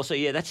on. Also,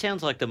 yeah, that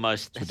sounds like that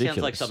sounds like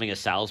ridiculous. something a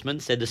salesman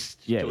said to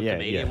a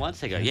comedian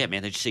once. They go, yeah,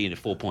 man, they just see you in the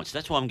 4 points.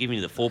 That's why I'm giving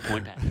you the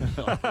 4-point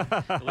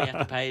package. All we have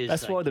to pay is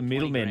That's why the 20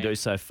 middlemen grand. do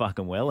so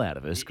fucking well out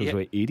of us, because Yeah.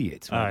 we're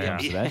idiots when it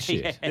comes to that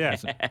shit. Yeah,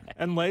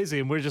 and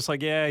lazy, and we're just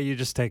like, yeah, you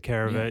just take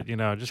care of it,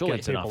 just Surely get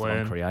it's enough people I'm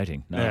in.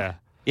 creating. No, Yeah.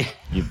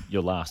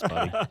 you're last,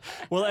 buddy.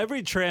 Well,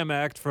 every tram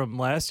act from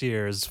last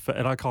year's,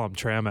 and I call them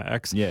tram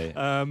acts. Yeah.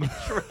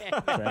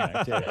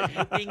 Correct,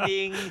 yeah. Ding,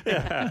 ding.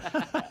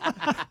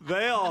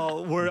 They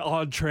all were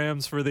on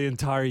trams for the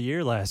entire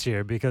year last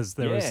year because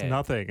there was Yeah.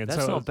 nothing. And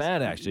That's so not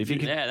bad, actually. If you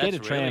could Yeah, get a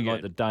that's tram really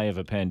like the good. day of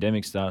a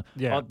pandemic start.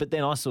 Yeah. But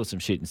then I saw some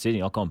shit in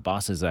Sydney. Like on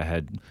buses, they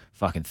had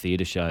fucking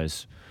theatre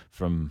shows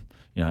from,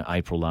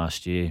 April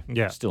last year.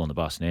 Yeah. Still on the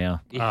bus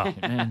now. Oh,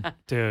 Man,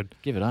 dude.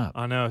 give it up.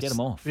 I know. Get them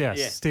off. Yeah,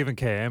 Yeah. Stephen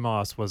K.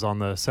 Amos was on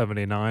the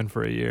 79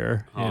 for a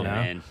year. Oh, you know?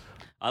 man.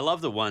 I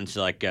love the ones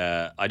like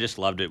I just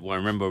loved it. Well, I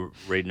remember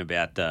reading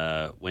about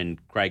when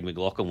Craig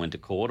McLachlan went to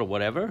court or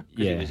whatever. 'Cause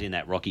Yeah. he was in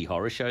that Rocky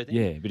Horror Show thing.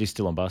 Yeah, but he's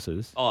still on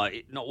buses. Oh,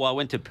 I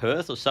went to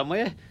Perth or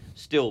somewhere.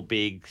 Still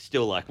big,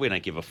 still like, we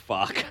don't give a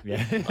fuck.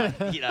 Yeah.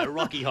 Like,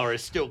 Rocky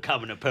Horror's still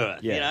coming to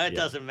Perth. Yeah, It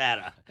doesn's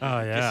matter. Oh,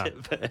 yeah.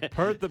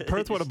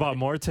 Perth would have bought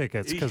more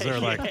tickets because they're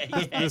like,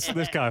 this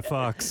guy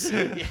fucks.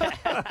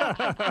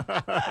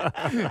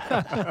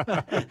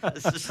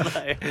 It's just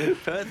like,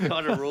 Perth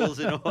kind of rules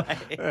in a way.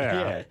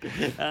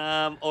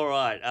 Yeah. All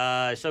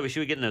right. So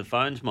should we get into the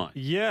phones, Mike?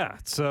 Yeah,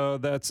 so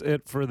that's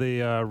it for the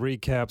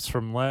recaps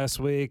from last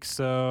week.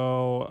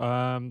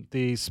 So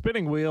the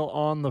spinning wheel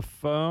on the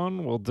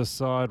phone will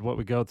decide what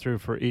we go through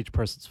for each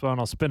person's phone.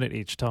 I'll spin it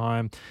each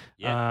time.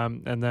 Yeah.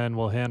 And then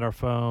we'll hand our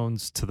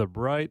phones to the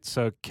right.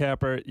 So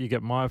Capper, you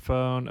get my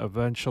phone.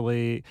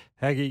 Eventually,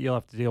 Heggie, you'll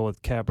have to deal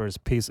with Capper's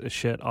piece of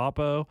shit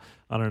Oppo.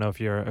 I don't know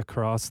if you're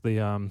across the...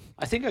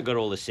 I think I got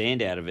all the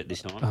sand out of it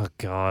this time. Oh,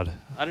 God.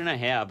 I don't know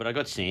how, but I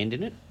got sand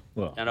in it.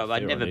 Well, And I'd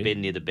fair never idea.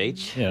 been near the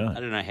beach. Yeah, I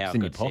don't know how it's I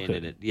in got your sand pocket.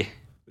 in it. Yeah.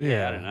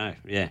 Yeah. I don't know.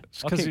 Yeah.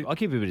 I'll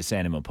keep a bit of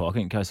sand in my pocket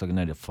in case I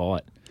need to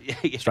fight. Yeah.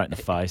 Straight in the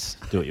face.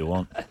 Do what you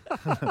want. I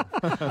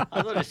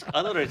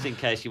thought it was in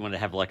case you want to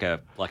have like a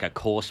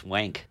coarse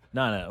wank.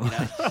 No.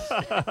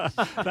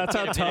 That's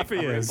how tough he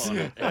is.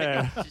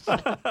 Yeah.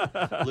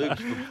 Lubes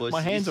for pussies.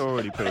 My hands are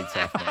already pretty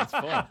tough, man. It's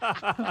fine.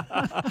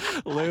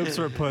 Lubes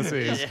for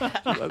pussies.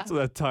 That's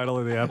the title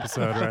of the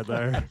episode right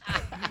there.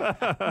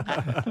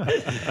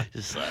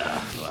 Just like, oh,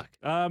 fuck.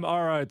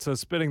 All right, so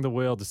spinning the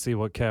wheel to see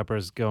what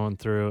Capper's going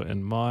through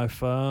in my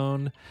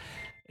phone.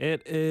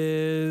 It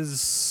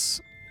is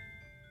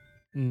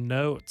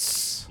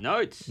notes.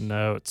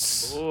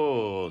 Notes.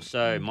 Oh,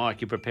 so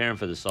Mike, you're preparing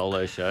for the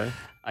solo show.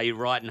 Are you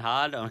writing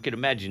hard? I could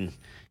imagine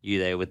you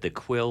there with the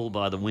quill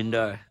by the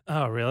window.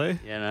 Oh, really?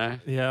 You know,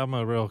 Yeah, I'm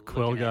a real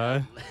quill Looking guy.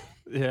 out.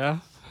 Yeah.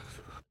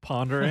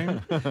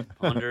 Pondering.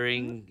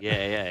 pondering.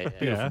 Yeah.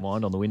 Yeah.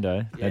 Mind on the window,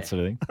 Yeah. that sort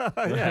of thing.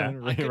 Yeah.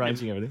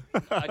 Rearranging everything.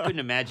 I couldn't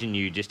imagine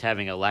you just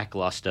having a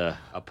lackluster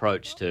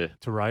approach to,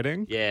 To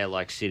writing?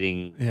 like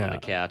sitting on Yeah. the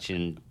couch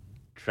in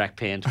track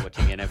pants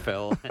watching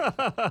NFL.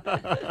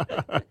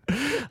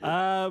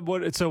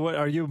 What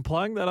are you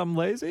implying that I'm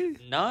lazy?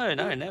 No,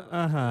 never.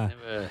 Uh-huh.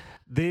 Never.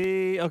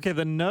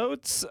 The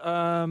notes,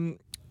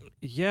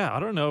 yeah, I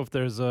don't know if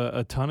there's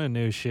a ton of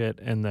new shit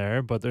in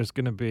there, but there's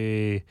going to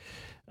be,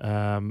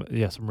 some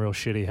real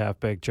shitty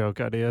half-baked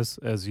joke ideas,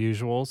 as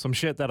usual. Some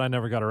shit that I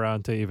never got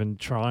around to even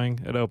trying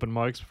at open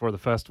mics before the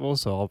festival,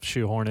 so I'll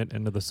shoehorn it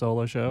into the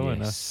solo show.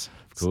 Yes,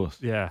 of course.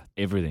 Yeah.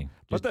 Everything.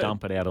 Just But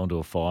dump it out onto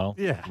a file.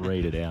 Yeah.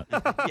 Read it out.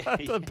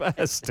 The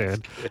best,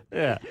 dude.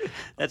 Yeah.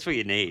 That's what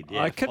you need.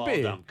 Yeah, I could file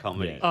be. dump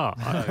comedy. Oh,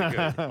 So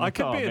good. I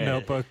could Oh, be a man.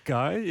 notebook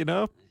guy,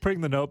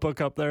 Bring the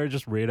notebook up there,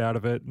 just read out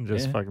of it, and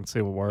just Yeah. fucking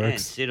see what Man,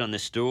 works. sit on the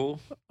stool,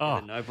 Oh.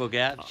 get the notebook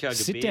out, chug a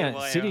Sit beer. down.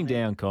 while you're Sitting on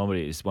there. down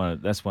comedy is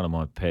that's one of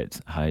my pet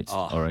hates.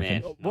 Oh, I reckon.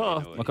 man.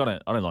 Well, No, Like I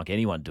don't like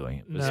anyone doing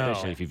it, No.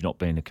 especially if you've not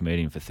been a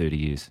comedian for 30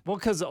 years. Well,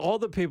 because all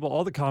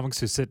the comics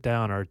who sit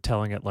down are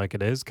telling it like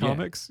it is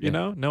comics,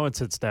 yeah. No one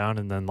sits down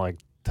and then like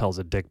tells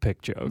a dick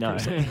pic joke. No, or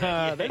something.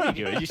 that'd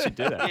be good. You should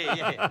do that.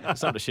 Yeah.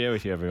 Something to share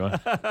with you, everyone.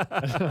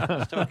 I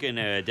was talking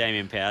to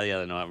Damien Powell the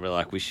other night. We're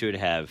like, we should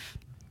have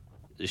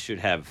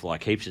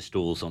like heaps of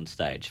stools on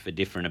stage for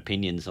different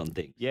opinions on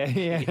things. Yeah.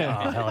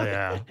 Oh, hell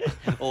yeah.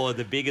 Or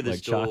the bigger the Like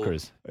stool,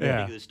 chakras. the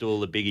Yeah. bigger the stool,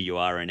 the bigger you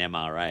are in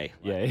MRA. Like,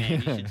 Yeah. man,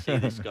 you should see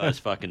this guy's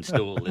fucking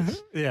stool.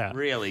 It's Yeah.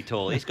 really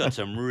tall. He's got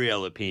some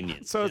real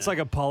opinions. So it's like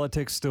a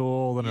politics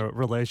stool and a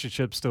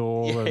relationship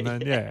stool, and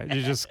then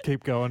you just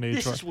keep going each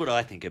This one. is what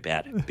I think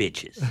about it,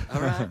 bitches. All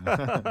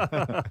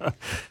right.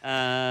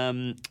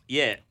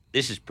 Yeah,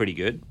 this is pretty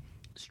good.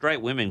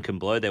 Straight women can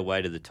blow their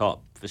way to the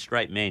top. For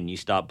straight men, you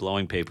start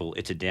blowing people,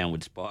 it's a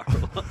downward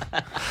spiral.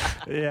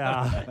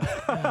 Yeah.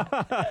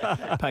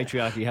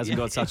 Patriarchy hasn't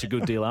got such a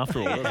good deal after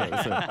all,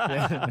 does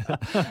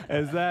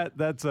it? So,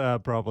 That's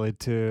probably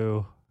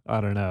too I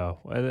don't know.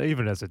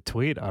 Even as a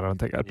tweet, I don't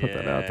think I'd put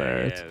that out there.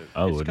 I It's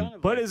wouldn't. kind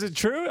of But like- is it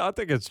true? I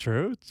think it's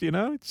true.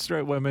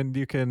 Straight women,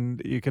 you can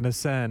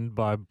ascend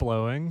by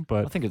blowing,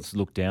 but I think it's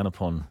looked down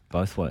upon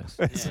both ways.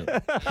 I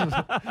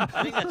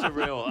think that's a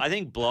real. I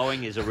think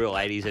blowing is a real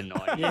 80s and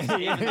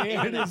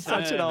 90s. It is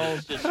such an term old-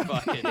 is just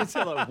fucking. It's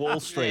like Wall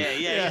Street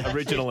Yeah.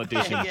 original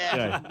edition.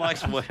 Yeah.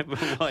 Mike's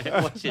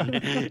watching,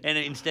 and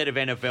instead of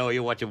NFL,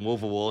 you're watching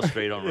Wolf of Wall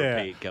Street on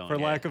repeat. Going, for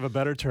lack of a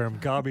better term,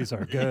 gobbies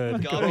are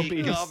good.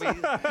 Gobbies.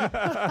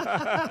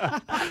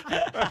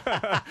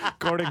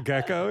 Gordon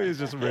Gecko, he's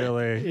just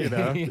really,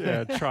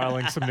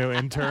 trialing some new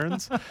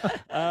interns.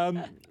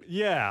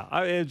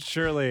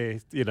 Surely,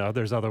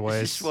 there's other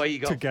ways This is why you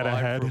got to get fired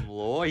ahead. from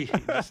law. You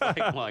just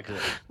like Michael.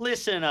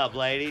 Listen up,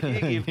 lady. Do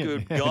you give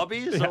good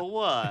gobbies or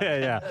what?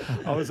 Yeah.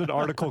 I was an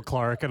article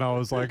clerk, and I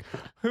was like,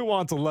 "Who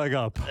wants a leg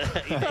up?"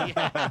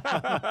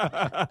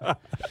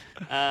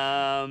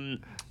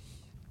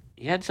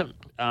 He had some.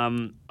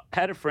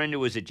 Had a friend who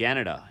was a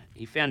janitor.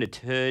 He found a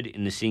turd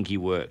in the sink he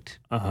worked.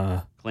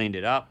 Cleaned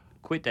it up.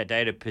 Quit that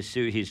day to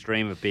pursue his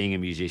dream of being a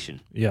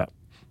musician. Yeah.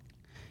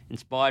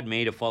 Inspired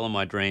me to follow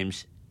my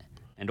dreams,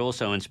 and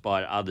also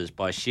inspired others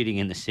by shitting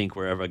in the sink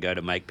wherever I go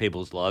to make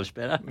people's lives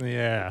better.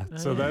 Yeah.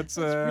 So that's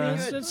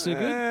that's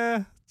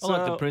good. I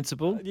like the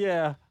principle.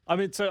 Yeah. I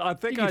mean, so I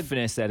think You I could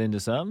finesse that into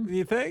something.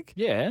 You think?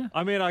 Yeah.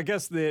 I mean, I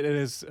guess that it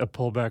is a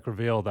pullback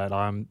reveal that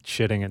I'm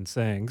shitting in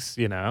sinks,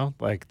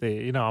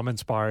 I'm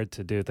inspired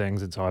to do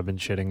things. And so I've been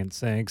shitting in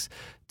sinks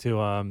to,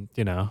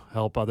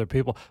 help other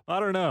people. I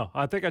don't know.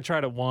 I think I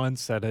tried it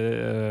once at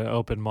an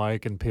open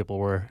mic and people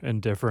were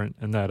indifferent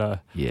and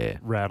that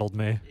rattled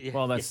me.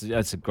 Well, that's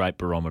a great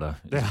barometer.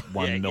 It's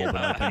one Melbourne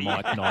open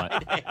mic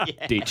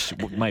night. Ditch,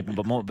 maybe,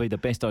 but might be the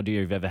best idea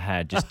you've ever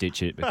had. Just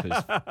ditch it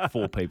because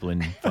 4 people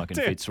in fucking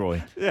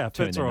Fitzroy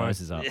turn their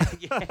noses up.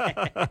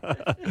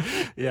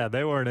 Yeah,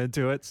 they weren't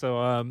into it. So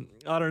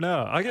I don't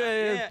know.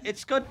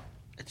 It's got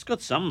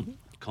some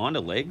kind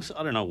of legs.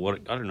 I don't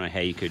know how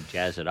you could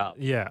jazz it up.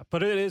 Yeah,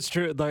 but it is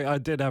true. Like I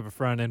did have a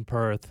friend in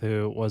Perth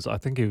who was, I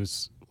think he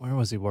was, where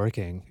was he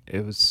working?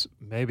 It was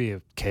maybe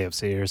a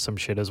KFC or some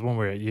shit. It was when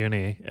we were at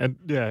uni, and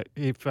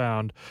he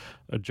found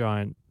a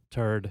giant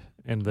turd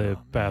in the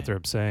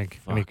bathroom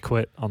sink, and he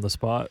quit on the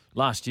spot.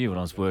 Last year when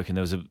I was working,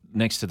 there was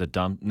next to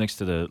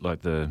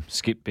the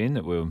skip bin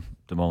that we were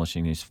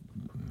demolishing this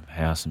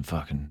house and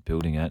fucking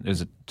building at. There's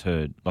a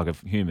turd, like a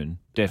human,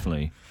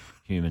 definitely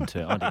human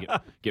turd. I had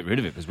to get rid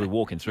of it because we're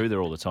walking through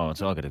there all the time.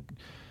 So I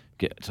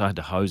had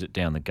to hose it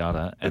down the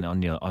gutter, and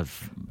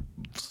I've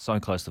so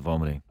close to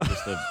vomiting.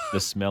 Just the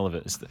smell of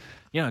it.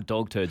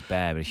 Dog turd's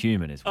bad, but a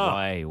human is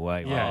way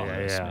worse,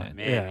 man.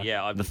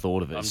 Man, The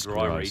thought of it I'm is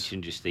dry gross.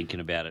 reaching just thinking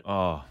about it.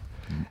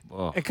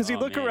 Because you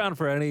look around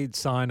for any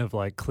sign of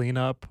like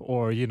cleanup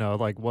or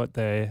like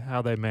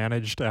how they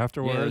managed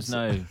afterwards.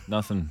 Yeah, there was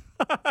nothing.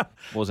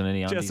 Wasn't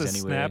any undies Just a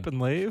anywhere. snap and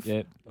leave.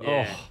 Yeah.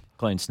 Yeah.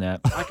 Clean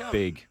snap.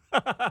 Big.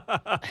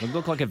 It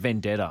looked like a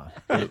vendetta.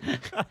 It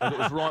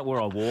was right where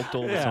I walked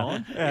all the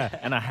time. Yeah.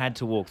 And I had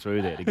to walk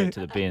through there to get to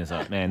the bin. It's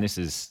like, man, this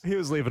is... He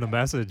was leaving a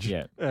message.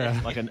 Yeah.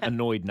 Like an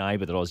annoyed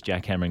neighbour that I was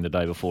jackhammering the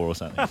day before or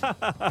something.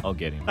 I'll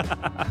get him.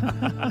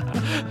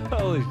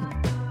 Holy.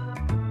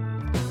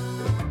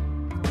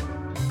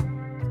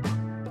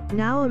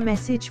 Now a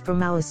message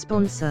from our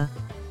sponsor.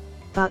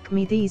 Fuck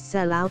me these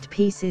sellout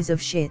pieces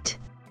of shit.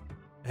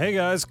 Hey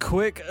guys,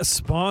 quick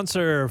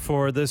sponsor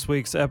for this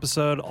week's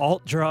episode,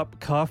 Alt Drop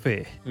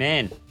Coffee.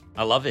 Man,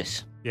 I love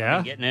this. Yeah?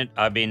 I've been getting it.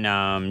 I've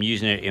been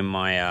using it in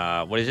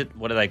my, what is it?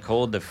 What are they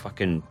called? The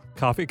fucking...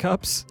 Coffee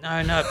cups? No.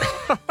 Hell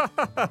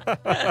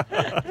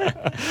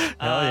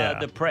yeah.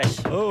 The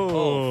press.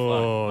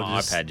 Oh, fuck. My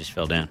iPad just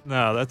fell down.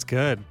 No, that's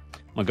good.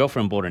 My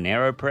girlfriend bought an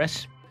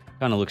AeroPress.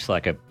 Kind of looks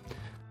like a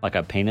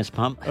penis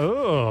pump.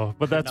 Oh,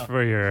 but that's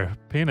for your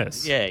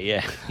penis.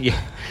 Yeah.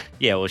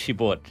 Well, she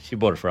bought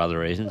it for other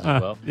reasons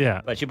as well.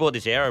 Yeah. But she bought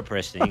this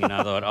AeroPress thing, and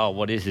I thought, oh,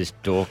 what is this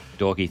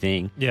dorky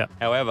thing? Yeah.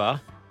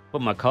 However,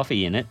 put my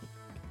coffee in it,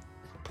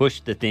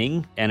 pushed the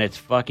thing, and it's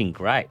fucking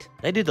great.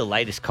 They do the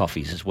latest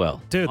coffees as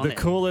well. Dude, On the it.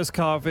 coolest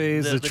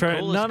coffees, The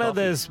coolest none of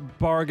coffee. this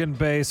bargain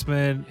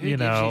basement, Who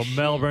gives a shit?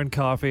 Melbourne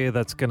coffee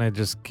that's going to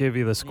just give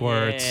you the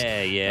squirts.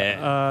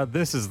 Yeah.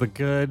 This is the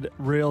good,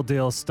 real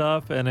deal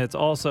stuff, and it's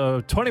also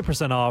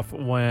 20% off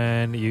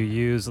when you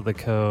use the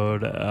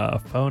code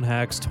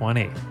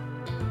PhoneHacks20.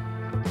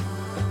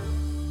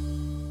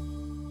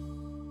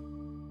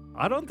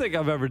 I don't think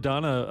I've ever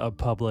done a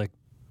public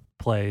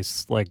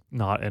place like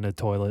not in a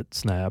toilet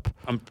snap.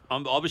 I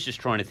was just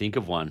trying to think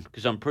of one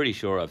because I'm pretty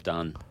sure I've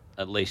done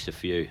at least a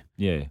few.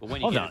 Yeah. But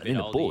when you I've get done a it bit in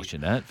the older, bush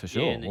and that, for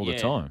sure, all the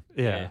time.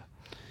 Yeah.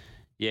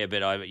 Yeah,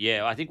 but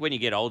I think when you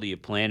get older, you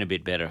plan a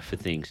bit better for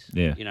things.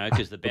 Yeah.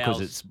 Because the bowels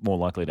Because it's more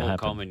likely to more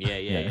happen. common.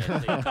 Yeah. So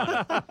you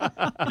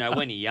kind of,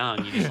 when you're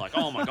young, you're just like,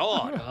 oh my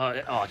god,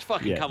 it's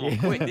fucking come on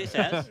quick. This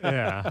has.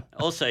 Yeah.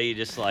 Also, you're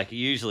just like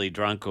usually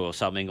drunk or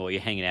something, or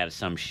you're hanging out at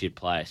some shit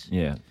place.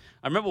 Yeah.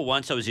 I remember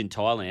once I was in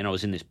Thailand. I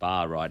was in this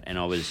bar, right, and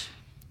it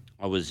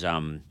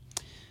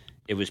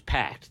was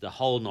packed. The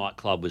whole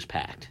nightclub was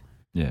packed.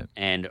 Yeah.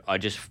 And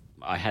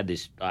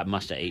I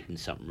must have eaten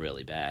something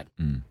really bad.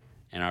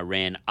 And I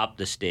ran up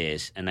the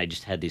stairs, and they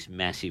just had this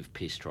massive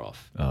piss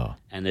trough. Oh.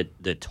 And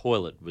the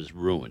toilet was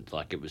ruined,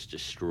 like it was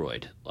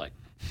destroyed. Like,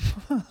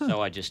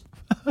 so I just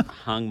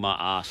hung my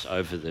ass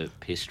over the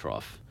piss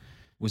trough.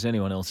 Was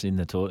anyone else in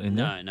the toilet?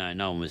 No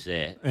one was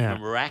there. Yeah.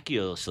 And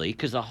miraculously,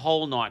 because the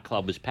whole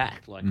nightclub was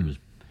packed, like it was,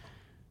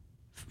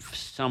 for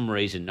some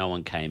reason, no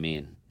one came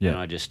in. Yeah. And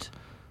I just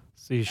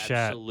So you shat.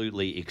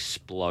 absolutely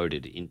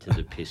exploded into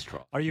the piss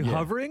trough. Are you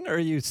hovering or are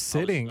you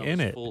sitting I in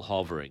was it? full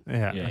hovering.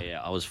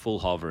 Yeah. I was full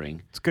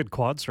hovering. It's good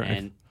quad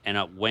strength. And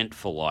it went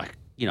for like,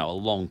 a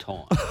long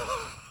time.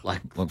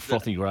 like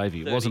frothy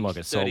gravy. It wasn't like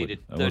a 30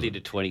 solid. 30 to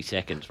 20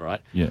 seconds,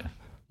 right? Yeah.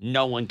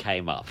 No one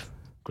came up.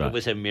 Great. It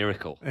was a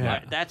miracle.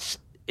 Yeah. Like,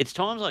 it's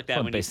times like that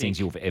One when of the best you think, things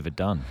you've ever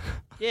done.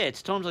 yeah,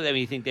 it's times like that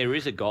when you think there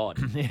is a God.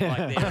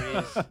 Like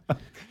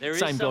there is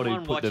Same God who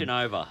someone put watching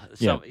over.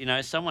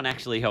 Someone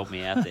actually helped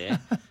me out there.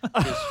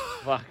 Just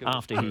fucking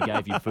After he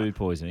gave you food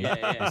poisoning.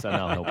 Yeah. So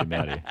no, I'll help him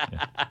out here.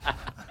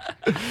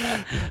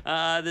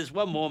 Yeah. There's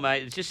one more,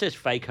 mate. It just says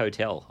fake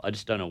hotel. I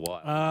just don't know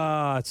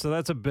why. So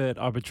that's a bit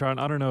arbitrary.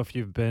 I don't know if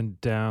you've been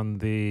down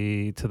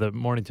to the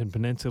Mornington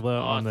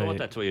Peninsula on I thought the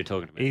that's what you're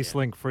talking about. East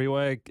Link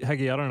Freeway.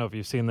 Heggie, I don't know if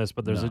you've seen this,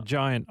 but there's a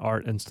giant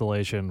art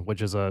installation,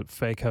 which is a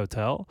fake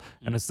hotel,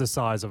 and it's the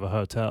size of a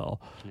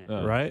hotel,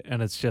 right?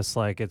 And it's just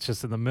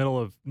in the middle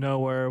of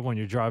nowhere when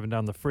you're driving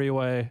down the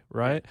freeway,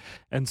 right?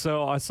 And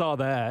so I saw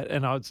that,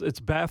 and it's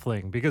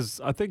baffling because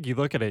I think you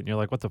look at it and you're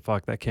like, what the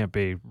fuck? That can't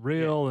be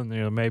real, and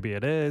maybe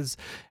it is.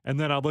 And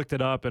then I looked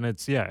it up, and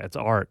it's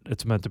art.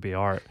 It's meant to be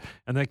art.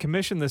 And they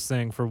commissioned this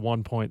thing for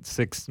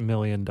 $1.6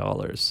 million,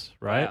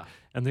 right? Wow.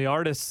 And the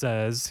artist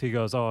says, he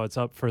goes, it's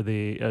up for to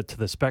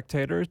the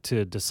spectator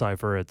to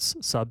decipher its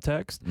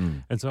subtext.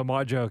 And so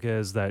my joke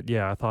is that,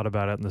 I thought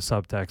about it, and the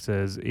subtext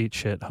is eat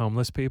shit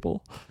homeless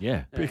people.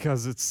 Yeah.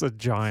 Because it's a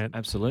giant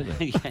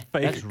Absolutely. fake.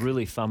 That's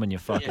really thumbing your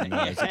fucking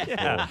nose.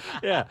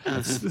 Yeah.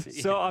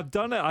 So I've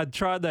done it. I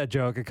tried that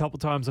joke a couple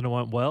times and it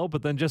went well,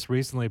 but then just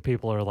recently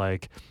people are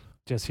like,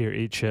 just hear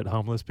eat shit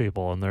homeless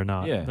people, and they're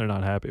not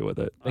happy with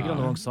it. They get on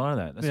the wrong side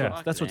of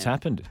that. That's what's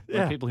happened.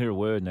 When people hear a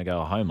word and they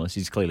go, homeless,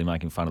 he's clearly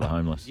making fun of the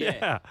homeless.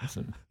 Yeah.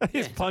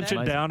 He's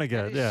punching down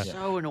again. That is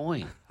so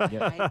annoying. I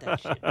hate that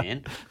shit,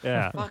 man.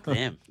 Yeah. Fuck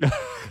them.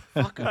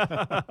 Fuck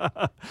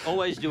them.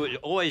 Always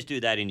do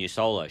that in your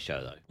solo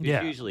show, though.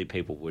 Yeah. Usually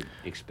people would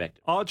expect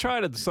it. I'll try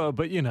to,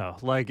 but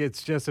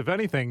it's just, if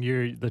anything,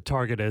 the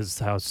target is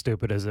how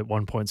stupid is it?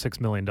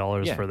 $1.6 million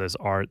for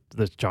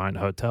this giant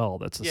hotel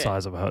that's the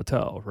size of a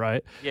hotel, right?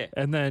 Yeah.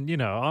 And then,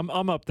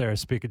 I'm up there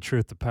speaking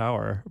truth to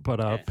power,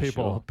 but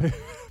people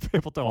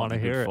don't want to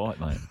hear it. Fight,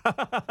 mate.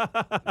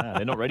 No,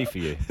 they're not ready for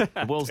you.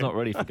 The world's not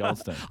ready for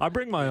Goldstein. I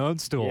bring my own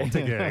stool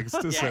to gigs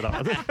to sit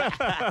on.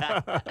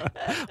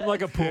 I'm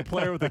like a pool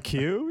player with a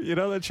cue,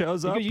 that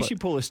shows up. You should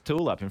pull a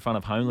stool up in front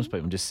of homeless people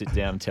and just sit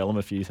down and tell them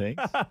a few things.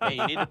 Yeah,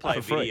 you need to play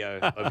a video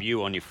of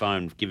you on your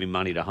phone giving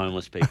money to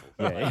homeless people.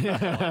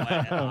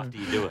 After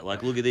you do it,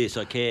 like, look at this,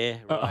 I care,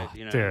 right?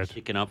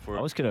 Sticking up for it.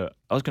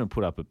 I was gonna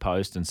put up a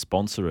post and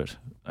sponsor it,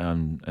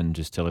 and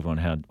just tell everyone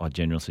how I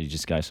generously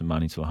just gave some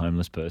money to a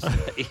homeless person.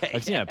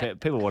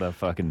 People want to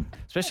fucking,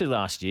 especially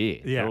last year.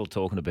 They're all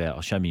talking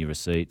about, show me your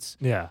receipts.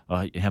 Yeah.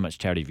 How much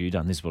charity have you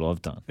done? This is what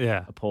I've done.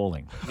 Yeah.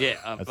 Appalling. Yeah.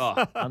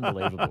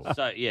 Unbelievable.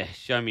 So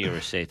show me your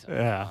receipt.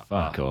 Yeah.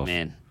 Fuck off,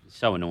 man.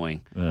 So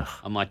annoying. Ugh.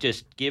 I'm like,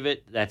 just give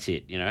it. That's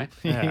it. Yeah.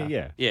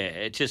 Yeah.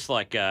 It's just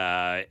like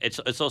it's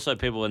also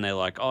people when they're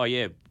like, oh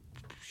yeah,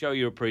 show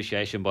your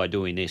appreciation by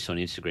doing this on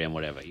Instagram,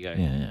 whatever. You go,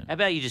 how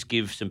about you just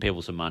give some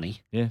people some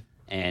money? Yeah.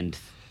 And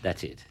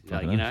that's it.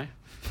 Like,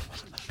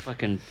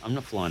 fucking, I'm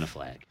not flying a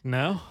flag.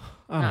 No,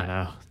 I don't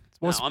know.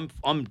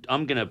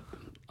 No,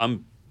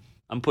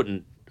 I'm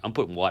putting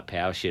white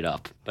power shit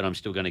up, but I'm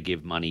still going to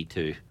give money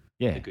to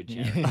a good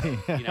charity.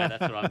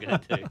 That's what I'm going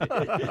to do.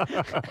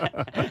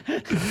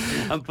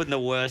 I'm putting the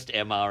worst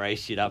MRA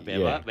shit up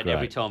ever, but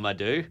every time I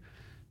do,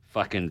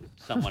 fucking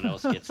someone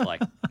else gets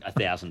like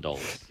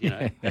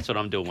 $1,000. That's what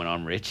I'm doing when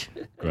I'm rich.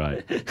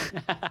 Right.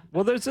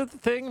 Well, there's a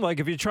thing,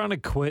 like if you're trying to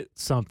quit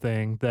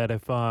something, that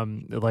if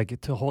like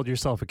to hold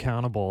yourself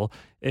accountable,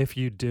 if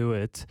you do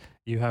it,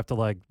 you have to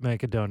like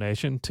make a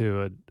donation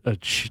to a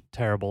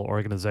terrible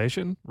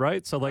organization,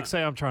 right? So like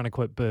say I'm trying to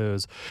quit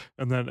booze,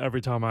 and then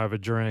every time I have a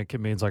drink, it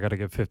means I got to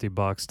give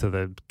 $50 to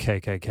the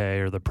KKK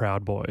or the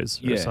Proud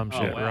Boys or some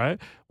shit, right?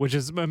 Which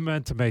is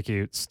meant to make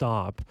you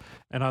stop.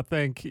 And I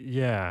think,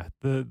 if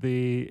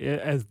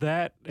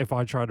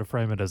I tried to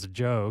frame it as a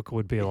joke,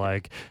 would be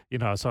like,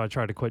 so I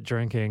tried to quit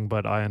drinking,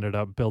 but I ended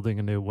up building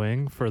a new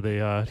wing for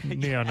the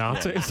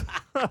neo-Nazis.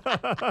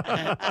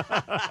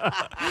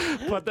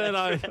 But then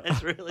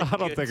that's really I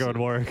don't think it would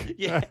work.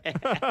 Yeah.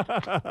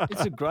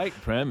 It's a great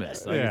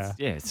premise. Like,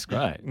 it's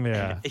great.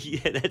 Yeah.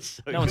 That's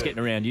so No one's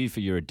getting around you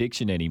for your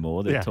addiction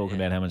anymore. They're talking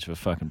about how much of a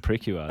fucking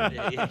prick you are.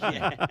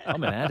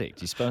 I'm an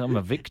addict. I'm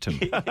a victim.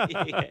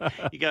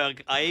 You go,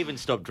 I even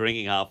stopped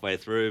drinking halfway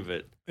through,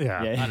 but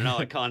Yeah. I don't know.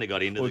 I kind of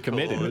got into the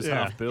committed. It cause. was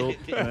half built.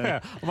 Yeah.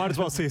 I might as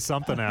well see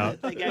something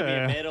out. They gave me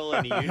a medal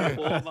and a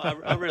uniform.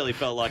 I really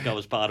felt like I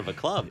was part of a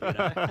club. You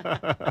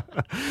know?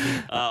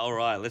 All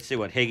right, let's see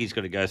what Heggie's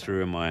got to go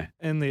through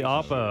in the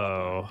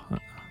Oppo.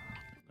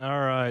 All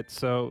right,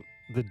 so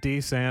the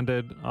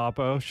desanded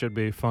Oppo should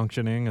be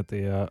functioning at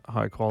the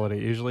high quality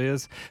it usually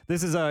is.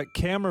 This is a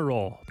camera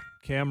roll.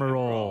 Camera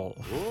roll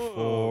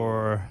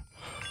for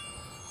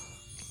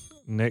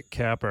Nick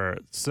Capper.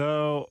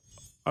 So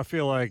I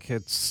feel like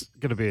it's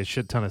going to be a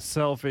shit ton of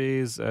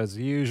selfies as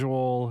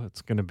usual.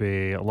 It's going to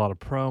be a lot of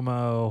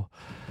promo.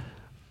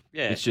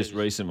 Yeah, It's just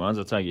recent ones.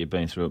 I take it you've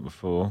been through it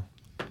before.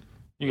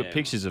 You got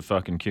pictures of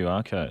fucking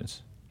QR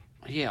codes.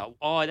 Yeah.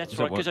 Oh, that's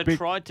right. Because I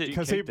tried to.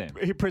 Because keep them?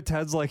 he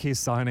pretends like he's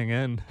signing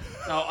in.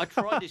 No, I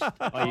tried this.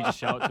 Oh, you just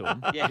show it to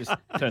them? Yeah. Just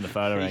turn the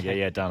photo around and go,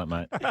 yeah, done it,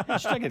 mate. You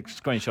should take a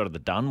screenshot of the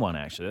done one,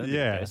 actually.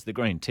 Yeah. It's the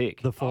green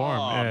tick. The form.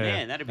 Oh yeah.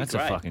 man, that'd be That's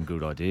great. a fucking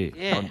good idea.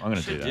 Yeah, I'm going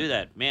to should do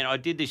that. Man, I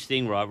did this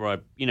thing right where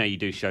you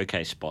do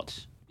showcase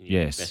spots. In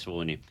Yes.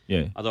 Festival and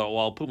Yeah. I thought, well,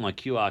 I'll put my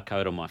QR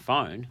code on my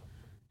phone,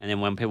 and then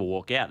when people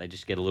walk out, they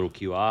just get a little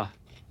QR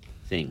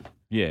thing.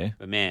 Yeah.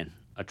 But man,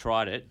 I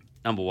tried it.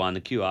 Number one, the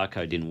QR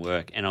code didn't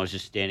work, and I was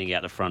just standing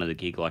out the front of the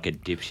gig like a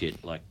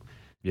dipshit. Like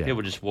Yeah.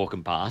 people just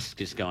walking past,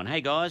 just going, "Hey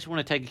guys,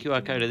 want to take a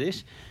QR code of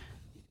this?"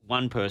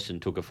 One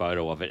person took a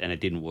photo of it, and it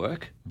didn't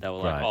work. They were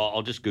like, Right. "Oh,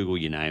 I'll just Google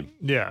your name,"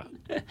 Yeah.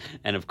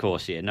 and of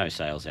course, yeah, no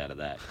sales out of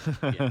that.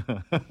 Yeah.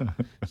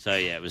 So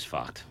yeah, it was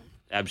fucked.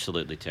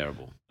 Absolutely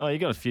terrible. Oh, you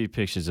got a few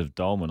pictures of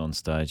Dolman on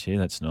stage here.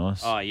 That's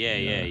nice. Oh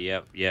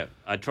yeah.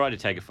 I tried to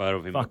take a photo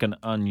of him. Fucking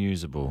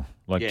unusable.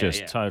 Like Yeah,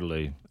 just yeah.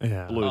 totally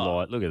Yeah. blue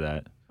light. Look at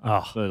that.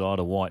 Oh, Blue light,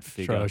 a white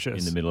figure Atrocious.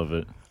 in the middle of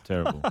it.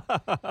 Terrible.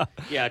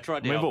 Yeah, I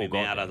tried to We've help all him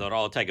got out. I that. thought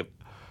I'll take a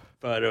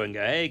photo and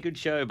go, "Hey, good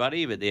show,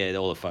 buddy." But yeah,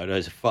 all the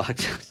photos are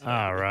fucked.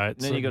 all right. And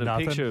then so you got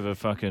nothing? a picture of a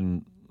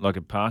fucking, like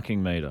a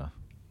parking meter.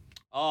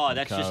 Oh,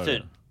 that's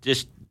Dakota.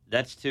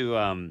 that's to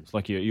It's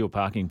like you're a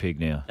parking pig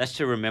now. that's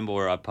to remember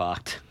where I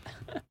parked.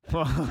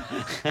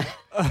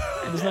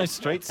 There's no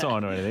street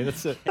sign or anything.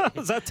 That's it.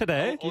 Is that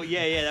today? Oh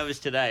yeah, that was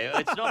today.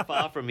 It's not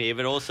far from here,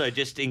 but also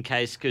just in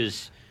case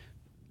because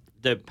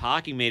the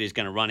parking meter is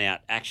going to run out.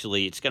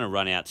 Actually, it's going to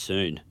run out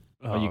soon.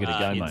 Oh, you got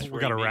to go, in mate. 3 We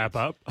got to wrap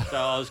minutes. up. So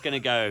I was going to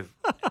go.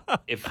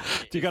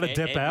 If Do you gotta if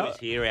dip Ed out? was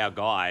here, our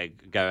guy,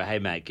 go, "Hey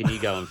mate, can you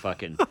go and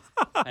fucking?"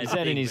 Is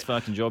that in his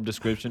fucking job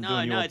description? No,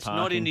 doing your it's not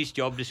parking? in his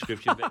job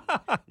description.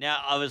 But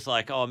now I was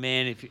like, "Oh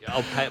man,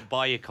 I'll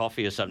buy you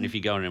coffee or something if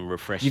you go in and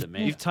refresh the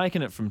meter." You've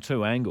taken it from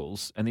two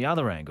angles, and the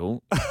other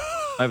angle,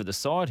 over the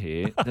side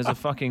here, there's a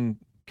fucking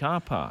car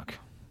park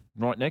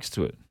right next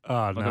to it. Oh,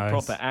 Like nice. a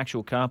proper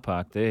actual car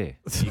park there.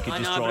 You could I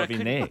just know, but I drive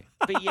in there.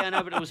 But yeah,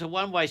 no, but it was a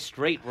one-way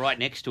street right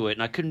next to it,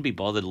 and I couldn't be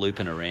bothered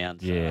looping around.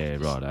 So Yeah,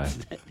 right.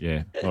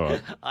 Yeah, all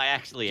right. I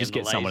actually Just am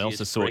get the someone else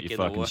to laziest sort prick your in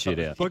the fucking world. shit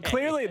out. But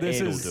clearly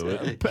this Ed will is do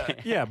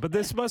it. yeah, but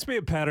this must be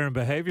a pattern of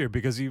behavior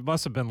because you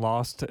must have been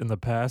lost in the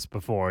past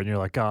before and you're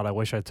like, God, I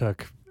wish I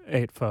took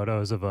 8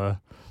 photos of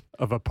a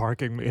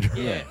parking meter.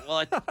 Yeah,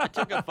 well, I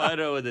took a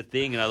photo of the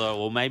thing, and I thought,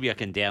 well, maybe I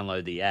can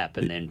download the app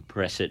and then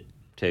press it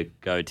to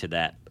go to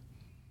that.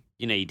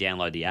 You know, you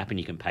download the app and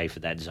you can pay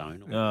for that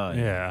zone. Oh,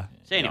 Yeah.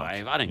 So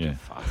anyway, I don't give Yeah. a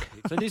fuck.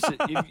 So this,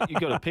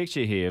 you've got a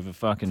picture here of a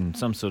fucking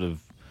some sort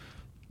of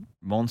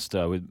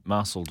monster with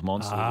muscled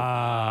monster,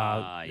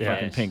 Ah, yeah.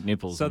 fucking pink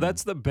nipples. So and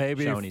that's the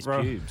baby showing his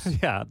from pubes.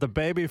 yeah, the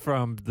baby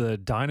from the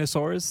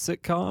Dinosaurs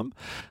sitcom.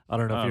 I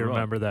don't know if Oh, you right.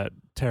 remember that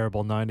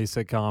terrible 90s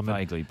sitcom. And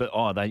vaguely, but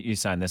you're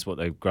saying that's what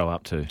they grow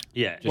up to?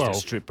 Yeah. Just Well, a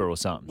stripper or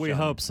something? we showing-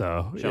 hope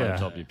so. Showing Yeah. the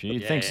top of your pube.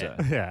 You'd Yeah, think yeah.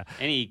 so. Yeah.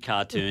 Any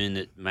cartoon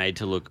that made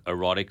to look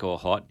erotic or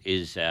hot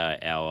is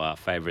our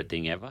favourite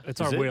thing ever. It's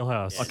Is our it?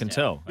 wheelhouse. I can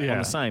tell. Yeah. On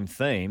the same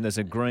theme, there's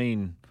a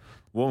green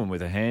woman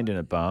with a hand in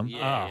a bum. Yeah,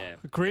 Ah, yeah.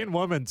 Green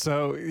Woman.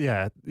 So,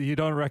 yeah, you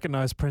don't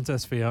recognize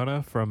Princess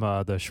Fiona from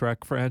the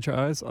Shrek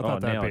franchise? I Oh,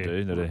 thought now I that'd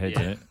do, that her head's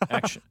in it.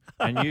 Action.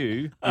 And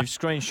you've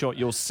screenshot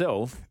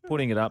yourself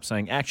putting it up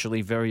saying,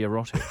 actually very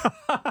erotic.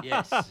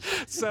 Yes.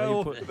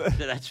 So,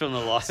 That's from the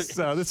live.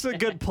 so this is a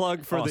good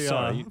plug for Oh, the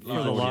sorry, you- for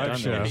you've the already live done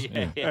show.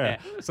 that. Yeah.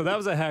 So that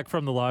was a hack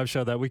from the live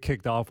show that we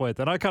kicked off with,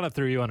 and I kind of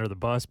threw you under the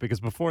bus because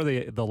before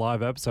the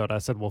live episode, I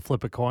said we'll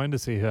flip a coin to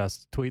see who has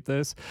to tweet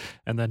this,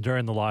 and then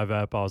during the live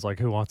ep, I was like,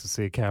 who wants to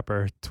see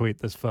Capper tweet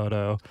this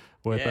photo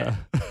with? Yeah.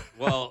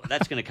 Well,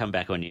 that's going to come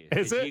back on you.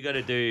 Is it? You got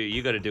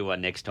to do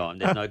one next time.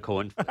 There's no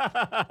coin.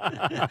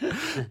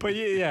 But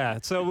yeah,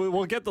 so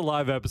we'll get the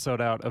live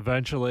episode out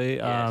eventually.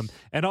 Yes.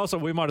 And also,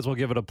 we might as well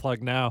give it a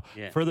plug now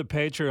Yeah. for the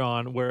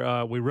Patreon,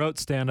 where we wrote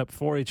stand up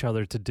for each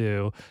other to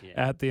do Yeah.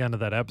 at the end of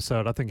that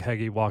episode. I think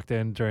Heggie walked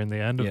in during the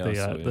end of Yeah, I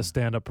saw the you.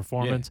 stand up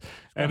performance,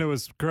 and it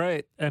was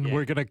great. And Yeah.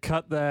 we're going to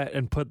cut that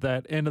and put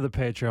that into the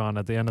Patreon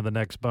at the end of the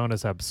next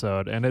bonus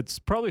episode. And it's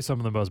probably some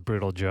of the most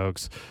brutal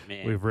jokes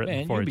Man. we've written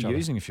Man, for you'll each be other.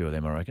 using a few of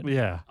them, I reckon.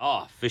 Yeah.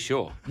 Oh, for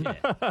sure. Yeah.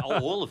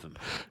 All of them.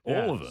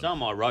 Yeah. All of them.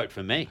 Some I wrote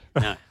for me.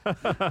 No. There's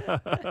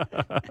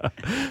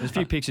a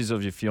few pictures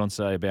of your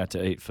fiance about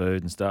to eat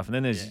food and stuff, and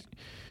then there's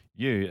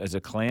you as a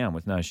clown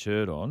with no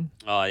shirt on.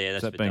 Oh yeah,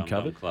 that's that for been Dum Dum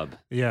covered? Club.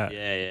 Yeah.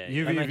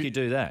 Yeah. They make you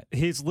do that.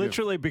 He's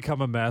literally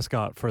become a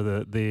mascot for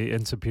the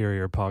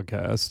Insuperior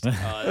podcast.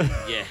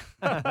 Yeah.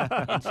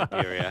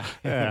 Insuperior.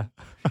 Yeah.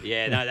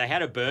 Yeah, no, they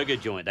had a burger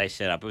joint they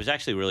set up. It was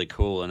actually really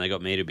cool, and they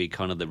got me to be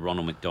kind of the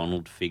Ronald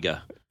McDonald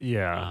figure.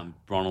 Yeah.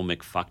 Ronald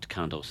McFucked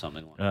cunt or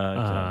something like that.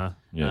 Okay.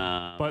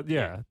 Yeah. But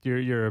yeah,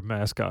 you're a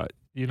mascot.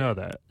 You know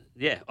that.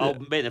 Yeah. Oh,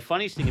 man, the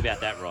funniest thing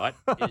about that, right,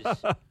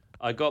 is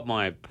I got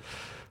my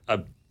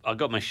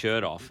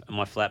shirt off, and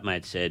my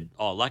flatmate said,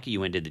 "Oh, lucky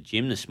you went to the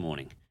gym this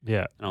morning."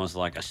 Yeah. And I was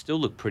like, I still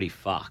look pretty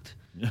fucked.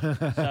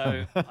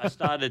 So I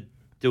started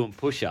doing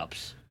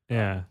push-ups.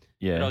 Yeah.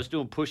 Yeah. But I was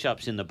doing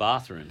push-ups in the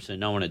bathroom, so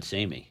no one had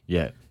seen me.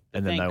 Yeah.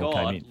 And then Thank they all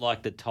God, came in.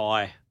 like the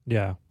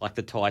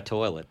Thai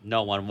toilet,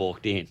 no one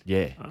walked in.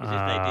 Yeah. Because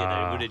if they did,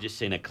 they would have just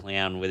seen a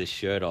clown with his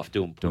shirt off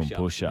doing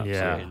push-ups.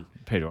 Yeah. In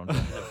Peter on.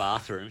 the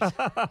bathrooms.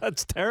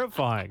 That's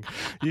terrifying.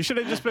 You should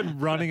have just been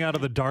running out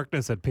of the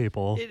darkness at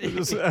people.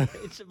 It's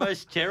the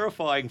most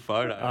terrifying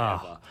photo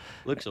ever.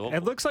 Looks awful.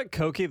 It looks like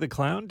Cokie the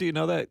Clown. Do you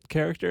know that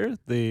character?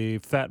 The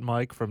Fat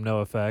Mike from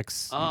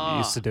NoFX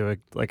used to do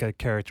a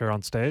character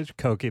on stage,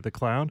 Cokie the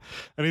Clown.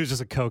 And he was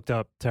just a coked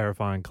up,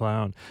 terrifying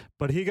clown.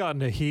 But he got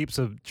into heaps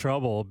of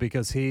trouble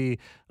because he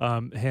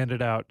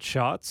handed out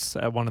shots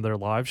at one of their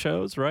live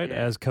shows, right,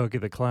 as Cokie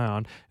the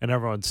Clown. And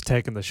everyone's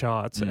taking the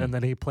shots. And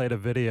then he played a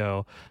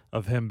video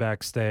of him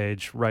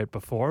backstage right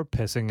before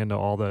pissing into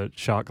all the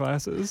shot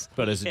glasses.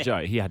 But as a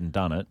joke, he hadn't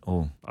done it.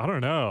 Or I don't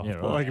know. Yeah,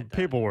 right. Like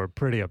people were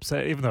pretty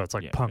upset, even though it's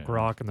like punk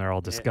rock and they're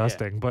all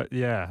disgusting. But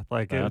yeah,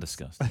 like they are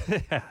disgusting.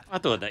 I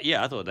thought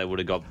they would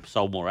have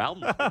sold more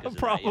albums. Because of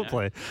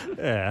probably.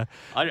 That,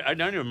 Yeah.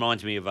 It only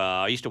reminds me of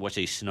I used to watch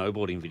these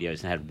snowboarding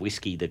videos and had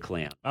Whiskey the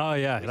Clown. Oh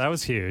yeah, that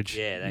was huge.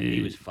 Yeah,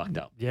 he was fucked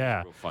up.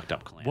 Yeah. Real fucked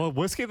up clown. Well,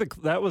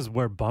 that was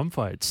where bum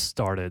fights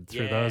started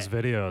through those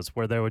videos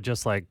where they would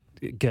just like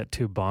get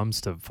two bums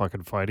to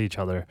fucking fight each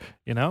other.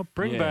 You know,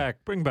 bring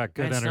back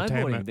good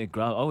entertainment.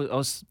 Snowboarding, I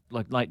was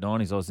like late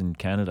 90s. I was in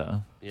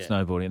Canada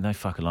snowboarding, and they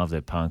fucking love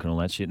their punk and all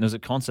that shit. And there's a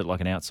concert, like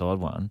an outside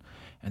one,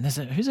 and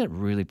who's that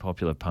really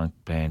popular punk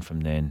band from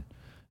then?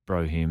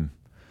 Bro Him.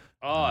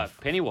 Oh,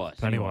 Pennywise.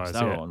 They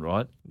were on,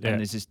 right? Yeah. And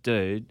there's this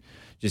dude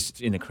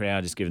just in the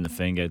crowd, just giving the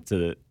finger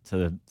to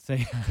the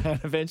thing. And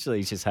eventually,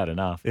 he's just had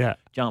enough. Yeah.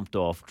 Jumped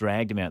off,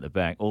 dragged him out the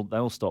back. They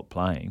all stopped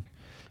playing.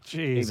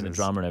 Jesus. Even the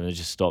drummer and everything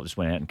just stopped, just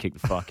went out and kicked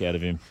the fuck out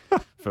of him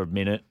for a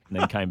minute, and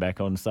then came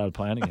back on and started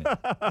playing again.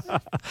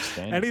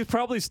 And he's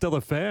probably still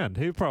a fan.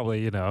 He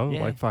probably,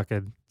 like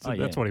fucking,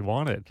 that's what he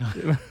wanted.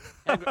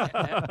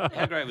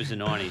 How great was the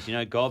 90s? You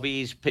know,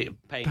 gobbies, paying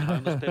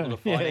homeless people to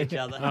fight each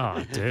other.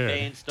 Oh, dude.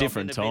 Bands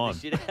Different time.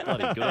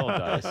 Bloody good old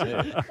days,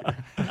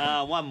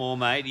 yeah. One more,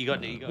 mate. You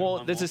got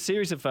well, there's a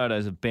series of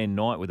photos of Ben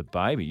Knight with a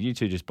baby. You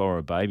two just borrow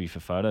a baby for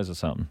photos or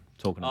something,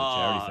 talking about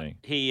the charity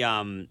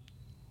thing.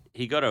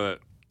 He got a...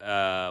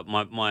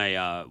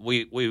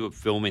 we were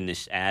filming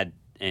this ad,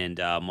 and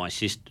my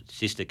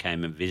sister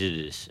came and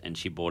visited us, and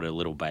she brought her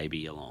little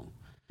baby along.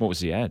 What was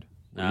the ad?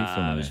 What were you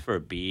filming it was there?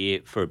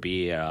 for a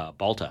beer,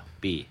 Bolter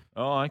beer.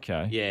 Oh,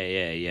 okay.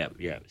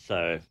 Yeah.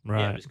 So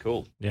Right. it was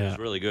cool. Yeah. It was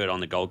really good on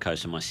the Gold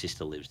Coast, and my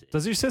sister lives there.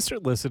 Does your sister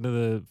listen to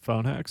the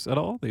phone hacks at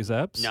all, these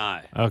apps?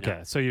 No. Okay,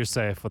 no. so you're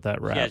safe with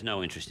that rap. She has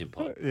no interest in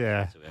pop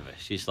Yeah. whatsoever.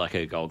 She's like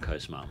her Gold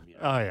Coast mum. You know?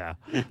 Oh, yeah.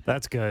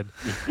 That's good.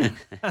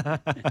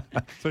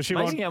 So she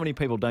Amazing won't... how many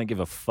people don't give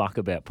a fuck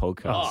about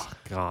podcasts. Oh,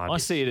 God. I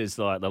see it as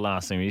like the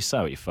last thing. You say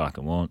what you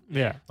fucking want.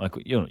 Yeah. Like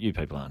you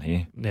people aren't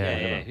here.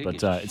 Yeah. who But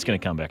gives a it's going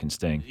to come back and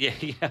sting. Yeah.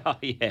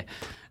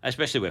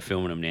 Especially we're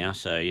filming them now,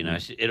 so you know,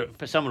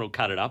 someone will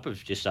cut it up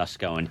of just us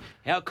going,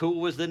 "How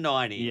cool was the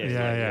 '90s?"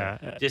 Yeah.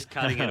 Just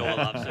cutting it all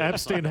up. So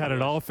Epstein had it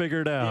all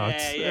figured out.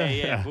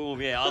 Yeah. Boom.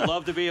 Yeah, I'd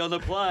love to be on the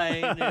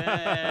plane.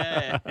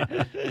 Yeah.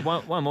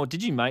 One more.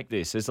 Did you make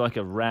this? There's like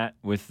a rat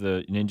with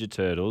the Ninja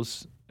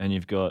Turtles, and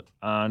you've got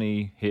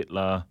Arnie,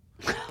 Hitler,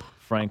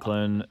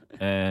 Franklin,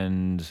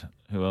 and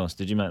who else?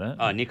 Did you make that?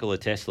 Oh, Nikola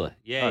Tesla.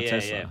 Yeah.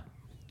 Tesla.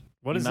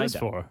 What You is made this that.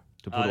 for?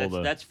 To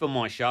put That's for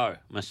my show,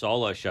 my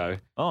solo show.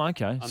 Oh,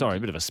 okay. Sorry, a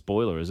bit of a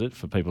spoiler, is it,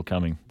 for people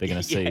coming? They're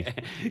going to see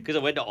Because I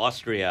went to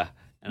Austria,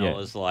 and I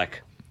was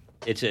like,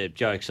 it's a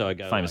joke, so I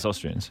go famous like,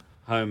 Austrians.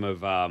 home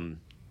of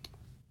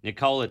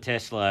Nikola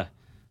Tesla,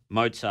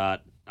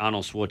 Mozart,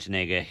 Arnold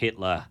Schwarzenegger,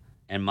 Hitler,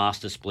 and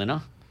Master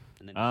Splinter.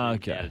 And then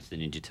okay. it's the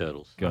Ninja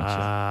Turtles. Gotcha.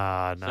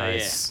 Ah, So,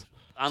 nice.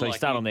 yeah. So you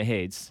start on their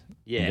heads.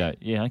 Yeah. You go,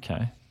 yeah,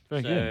 okay.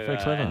 Very good. Very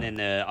clever. And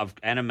then I've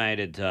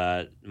animated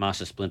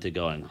Master Splinter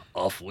going,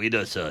 "Auf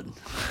Wiedersehen."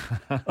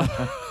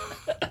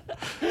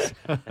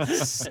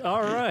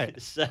 All right.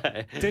 So,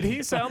 Did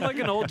he sound like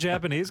an old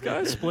Japanese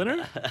guy,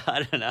 Splinter?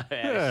 I don't know.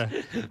 Yeah.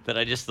 But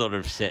I just thought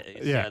it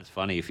sounds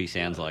funny if he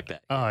sounds like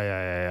that. Oh,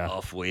 yeah.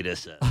 Auf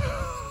Wiedersehen.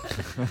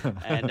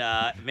 And,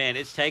 man,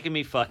 it's taken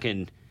me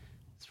fucking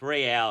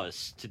 3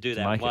 hours to do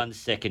that make it. 1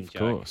 second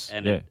joke. course,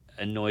 And yeah. it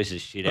annoys the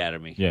shit out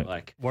of me. Yeah.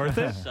 Like, Worth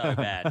it? so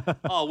bad.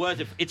 Oh,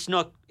 worth it.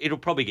 It'll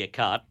probably get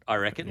cut, I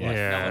reckon. Like,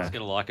 Yeah. no one's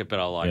going to like it, but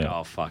I like, Yeah.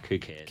 oh, fuck, who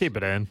cares? Keep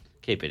it in.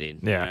 keep it in.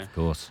 Yeah. You know? Of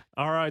course.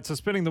 All right, so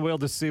spinning the wheel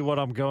to see what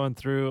I'm going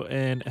through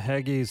in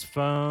Heggie's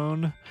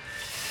phone.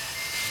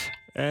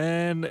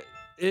 And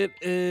it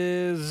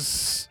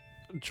is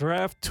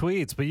draft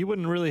tweets, but you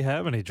wouldn't really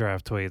have any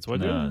draft tweets,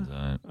 would No, you?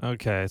 I don't.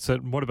 Okay, so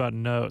what about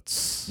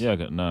notes? Yeah, I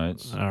got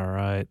notes. All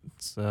right,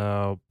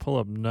 so pull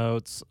up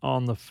notes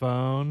on the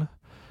phone.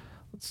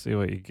 Let's see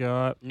what you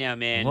got. Now, A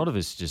man. lot of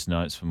it's just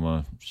notes from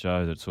a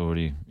show that's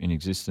already in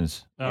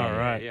existence. All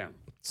right. Yeah.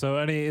 So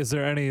is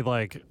there any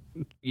like,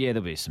 Yeah,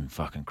 there'll be some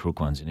fucking crook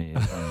ones in here.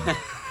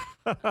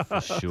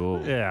 For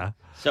sure. yeah.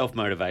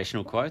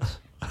 Self-motivational quotes.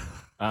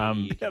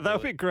 Yeah, that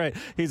would be great.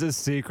 He's a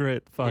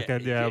secret fucking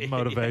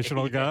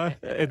motivational guy,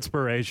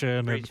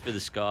 inspiration. Reach for the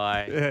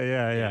sky.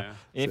 Yeah.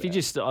 If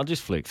I'll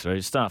just flick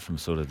through. Start from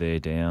sort of there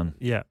down.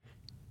 Yeah.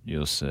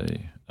 You'll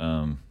see.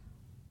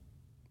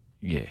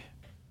 Yeah.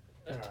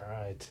 All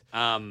right.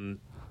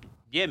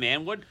 Yeah,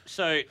 man.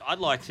 So I'd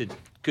like to,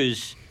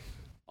 because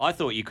I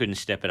thought you couldn't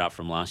step it up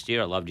from last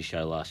year. I loved your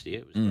show last year.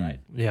 It was great.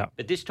 Yeah.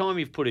 But this time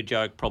you've put a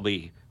joke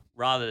probably,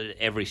 rather than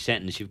every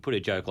sentence, you've put a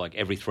joke like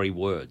every 3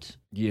 words.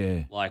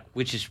 Yeah. Like,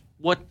 which is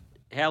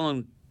how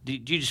long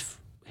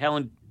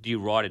do you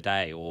write a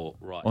day or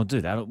write? I'll do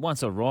that.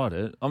 Once I write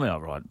it, I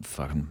write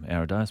fucking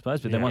hour a day, I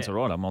suppose. But then once I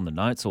write it, I'm on the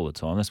notes all the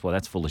time. That's why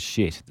that's full of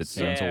shit. That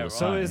sounds all the right. same.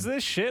 So is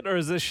this shit or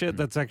is this shit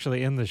that's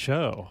actually in the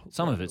show?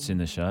 Some of it's in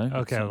the show.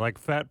 Okay, like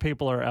fat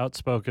people are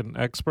outspoken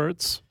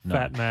experts. No.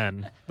 Fat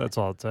men. That's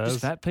all it says.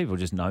 Just fat people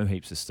just know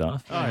heaps of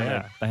stuff. Oh,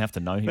 yeah. They have to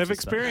know heaps They've of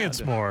stuff.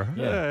 experienced more.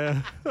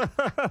 Yeah.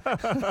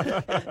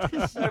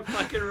 So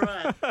fucking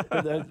right.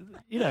 But,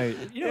 you know,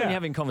 when you're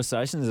having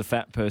conversations as a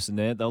fat person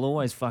there, they'll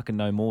always fucking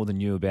know more than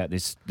you about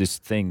this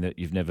thing that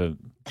you've never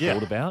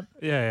thought about.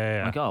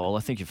 Yeah. Like, oh, well,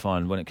 I think you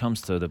find when it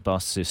comes to the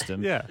bus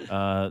system,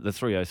 the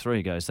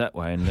 303 goes that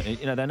way, and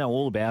they know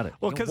all about it.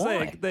 Well, You go, because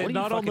why? they What are you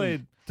not fucking only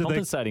do they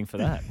compensating for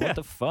that. What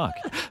the fuck?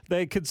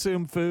 they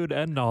consume food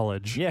and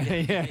knowledge. Yeah.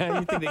 You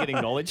think they're getting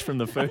knowledge from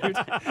the food?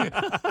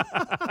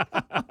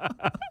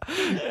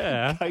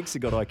 Yeah. Cakes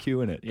have got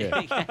IQ in it.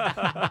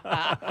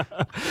 Yeah.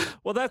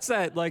 Well, that's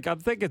that. Like, I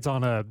think it's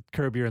on a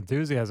Curb Your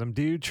Enthusiasm.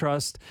 Do you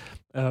trust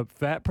a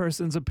fat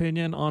person's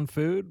opinion on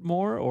food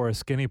more or a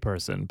skinny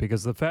person?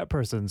 Because the fat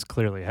person's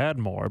clearly had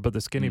more, but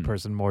the skinny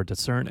person more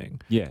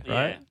discerning. Yeah.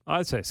 Right?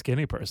 I'd say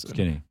skinny person.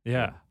 Skinny.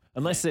 Yeah.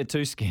 Unless they're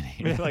too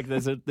skinny. Like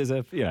there's a there's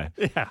a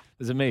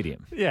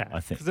medium. Yeah. I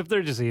think. Because if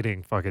they're just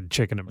eating fucking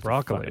chicken and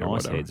broccoli Fucking or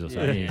ice whatever. heads or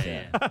something.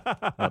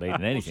 Yeah. Not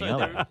eating anything, So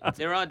are they?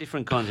 there are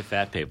different kinds of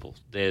fat people.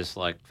 There's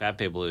like fat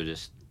people who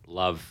just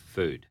love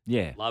food.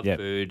 Yeah. Love Yep.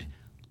 food,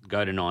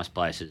 go to nice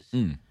places.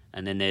 Mm.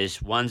 And then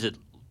there's ones that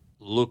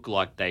look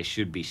like they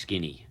should be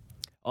skinny.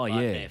 Oh, Like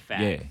yeah. they're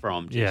fat Yeah.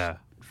 from just Yeah.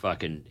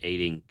 fucking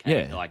eating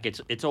cake. Yeah. Like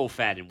it's all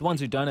fat in The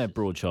ones who don't have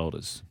broad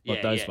shoulders,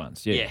 like those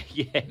ones. Yeah.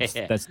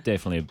 That's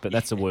definitely, but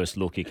that's the worst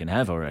look you can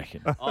have, I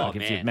reckon. Like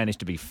if man. you've managed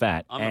to be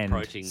fat I'm and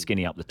approaching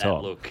skinny up the that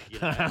top. look. You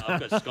know, I've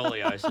got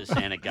scoliosis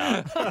and a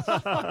gut.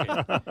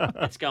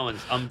 It's going.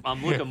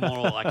 I'm looking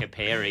more like a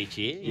pear each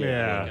year. You know,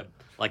 Yeah.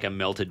 like a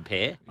melted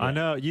pear. I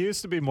know. You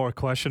used to be more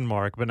question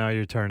mark, but now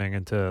you're turning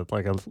into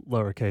like a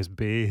lowercase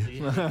b.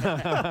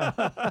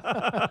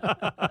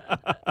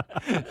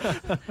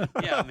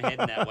 Yeah, I'm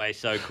heading that way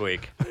so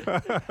quick.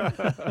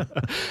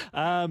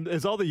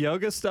 Is all the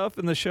yoga stuff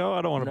in the show?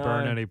 I don't want to No,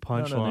 burn any I don't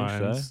think so.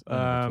 punchlines. I don't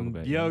wanna talk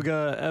about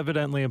Yoga,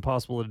 evidently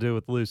impossible to do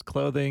with loose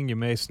clothing. You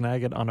may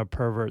snag it on a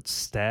pervert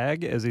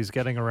stag as he's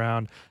getting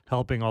around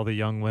helping all the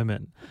young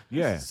women.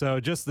 Yeah. So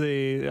just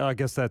I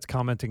guess that's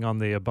commenting on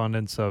the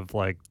abundance of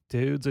like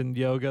dudes in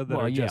yoga that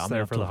Well, are yeah, just I mean,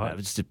 there I've for the talked about hype.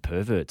 it. It's just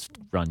perverts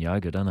run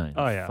yoga, don't they?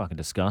 Oh, It's yeah. fucking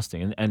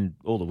disgusting. And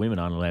all the women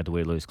aren't allowed to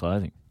wear loose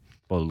clothing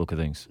by the look of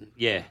things.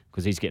 Yeah.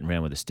 Because he's getting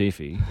around with a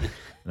stiffy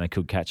and they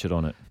could catch it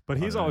on it. But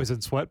he's always in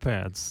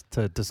sweatpants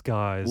to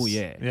disguise. Oh,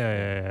 yeah.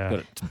 Yeah. Got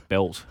a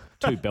belt,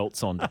 2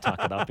 belts on to tuck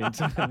it up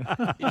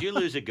into. Did you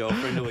lose a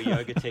girlfriend to a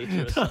yoga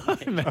teacher or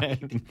something?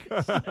 Man.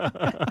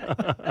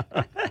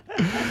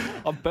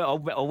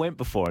 I went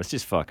before. It's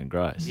just fucking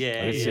gross.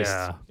 Yeah, It's yeah.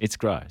 just, it's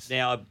gross.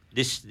 Now,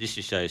 this just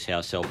shows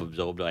how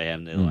self-absorbed I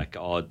am. They're like,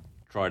 oh,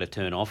 try to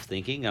turn off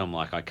thinking. And I'm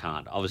like, I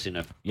can't. I was in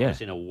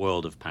a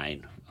world of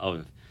pain.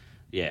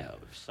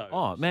 So.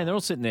 Oh, man, they're all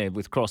sitting there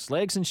with crossed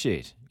legs and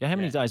shit. Yeah, how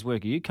many days'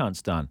 work are you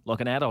cunts done? Like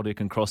an adult who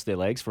can cross their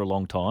legs for a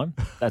long time?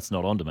 That's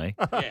not onto me.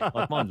 Yeah.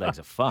 Like my legs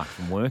are fucked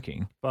from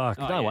working. Fuck.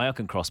 There's no way I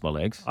can cross my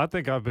legs. I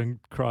think I've been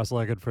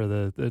cross-legged for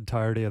the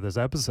entirety of this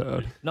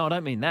episode. No, I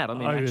don't mean that. I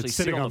mean Oh, actually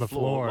sitting sit on the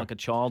floor. like a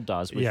child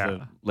does with Yeah.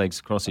 the legs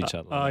across each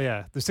other. Oh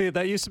yeah. See,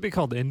 that used to be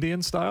called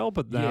Indian style,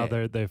 but now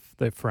Yeah.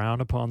 they frown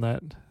upon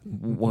that.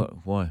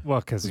 Why? Well,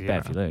 because It's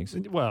bad for your legs.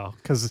 Well,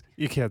 because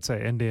you can't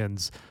say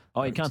Indians.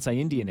 Oh, you can't say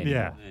Indian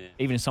anymore. Yeah.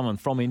 Even if someone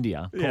from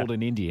India Yeah. called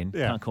an Indian,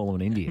 Yeah. can't call them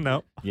an Indian.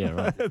 No. Yeah,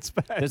 right. It's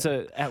bad. There's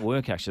at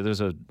work actually.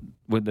 There's a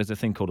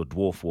thing called a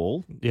dwarf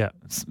wall. Yeah.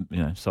 It's,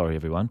 sorry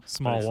everyone.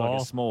 Small But it's wall.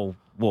 like a small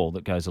wall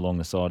that goes along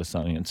the side of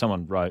something. And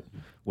someone wrote,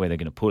 where they're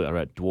going to put it. I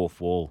wrote dwarf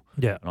wall.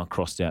 Yeah. And I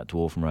crossed out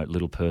dwarf and wrote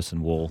little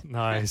person wall.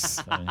 Nice.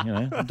 So,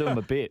 I'm doing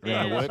my bit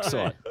around a work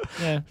site.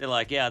 Yeah. They're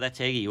like, yeah, that's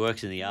Heggie. He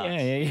works in the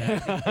arts.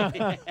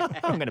 Yeah.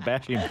 I'm going to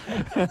bash him.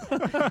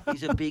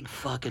 He's a big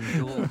fucking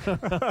dwarf.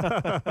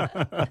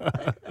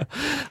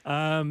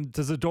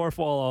 Does a dwarf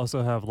wall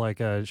also have like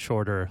a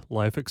shorter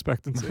life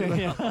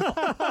expectancy?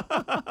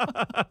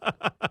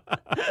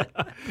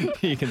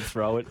 You can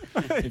throw it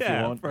if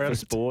you want for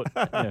sport.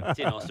 Yeah. It's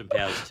in Austin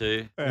Powers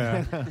too.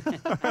 Yeah.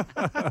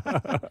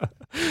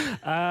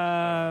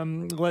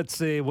 Let's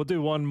see. We'll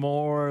do one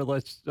more.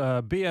 Let's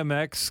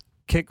BMX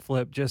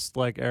kickflip, just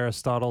like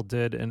Aristotle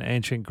did in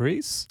ancient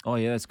Greece. Oh,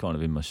 yeah, that's kind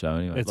of in my show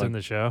anyway. It's in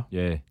the show.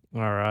 Yeah.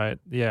 All right.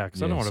 Yeah,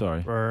 because I don't want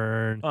to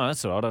burn. Oh,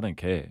 that's all right. I don't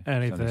care.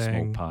 Anything. It's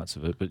only small parts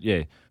of it. But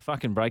yeah,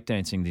 fucking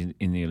breakdancing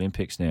in the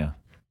Olympics now.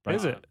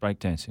 Is it?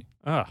 Breakdancing.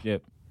 Oh.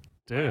 Yep.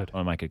 Dude.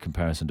 I make a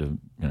comparison to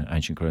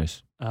ancient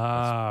Greece.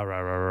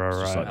 Right.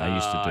 Just like they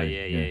used to do.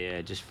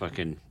 Yeah. Just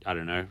fucking, I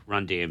don't know,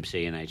 run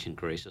DMC in ancient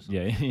Greece or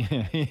something.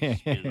 Yeah. Spin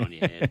it on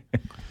your head.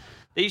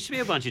 There used to be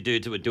a bunch of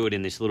dudes that would do it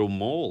in this little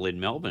mall in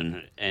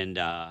Melbourne, and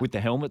with the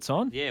helmets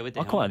on. Yeah, with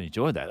the I quite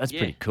enjoyed that. That's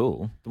pretty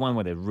cool. The one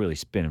where they're really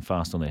spinning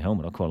fast on their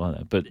helmet. I quite like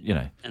that. But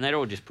and they'd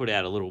all just put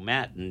out a little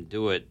mat and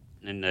do it,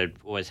 and they'd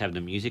always have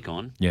the music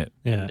on. Yeah.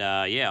 And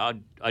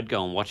I'd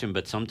go and watch them,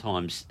 but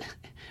sometimes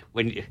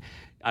when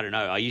I don't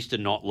know, I used to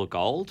not look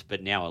old,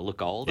 but now I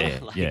look older.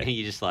 Yeah. And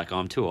you're just like,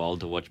 I'm too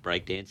old to watch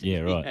breakdancing. Yeah,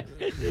 right.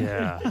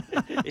 Yeah.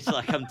 It's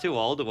like I'm too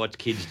old to watch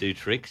kids do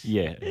tricks.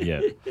 Yeah.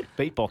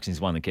 Beatboxing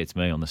is one that gets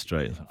me on the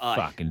street.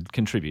 Fucking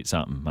contribute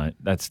something, mate.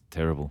 That's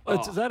terrible.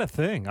 Is that a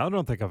thing? I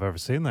don't think I've ever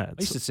seen that. I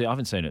used to see. I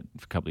haven't seen it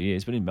for a couple of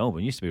years, but in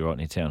Melbourne, it used to be right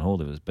near Town Hall.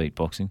 There was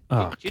beatboxing.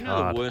 Oh, do you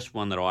know the worst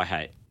one that I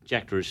hate?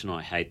 Jack Druce and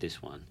I hate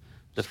this one.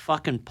 The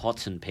fucking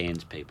pots and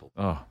pans people.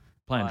 Oh,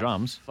 playing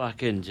drums.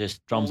 Fucking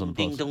just drums on the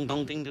ding pots. dong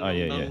dong ding dong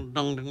dong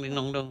dong dong ding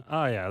dong dong.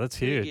 Oh yeah, that's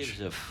Who huge.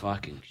 gives a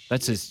fucking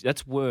shit?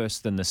 That's worse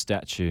than the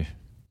statue.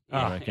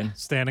 I reckon.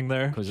 Standing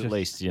there. Because at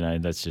least,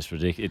 that's just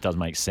ridiculous. It does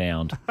make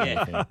sound.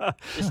 Yeah.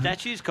 The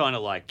statue's kind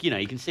of like,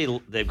 you can see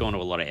they've gone to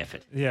a lot of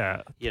effort.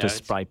 Yeah. To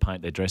spray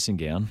paint their dressing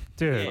gown.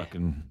 Dude,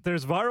 Fucking...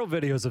 there's viral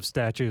videos of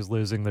statues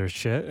losing their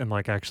shit and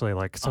actually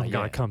some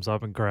guy comes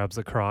up and grabs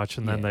the crotch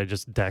and then they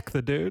just deck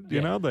the dude,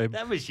 you know?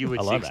 That was you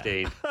at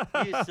 16.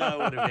 You so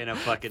would have been a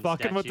fucking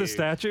with the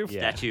statue?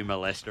 Statue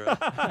molester.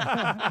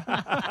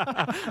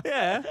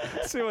 Yeah,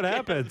 see what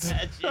happens.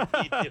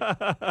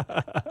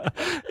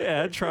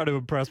 Yeah, try to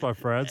impress my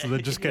friends and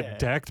then just get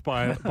decked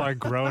by a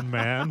grown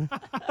man.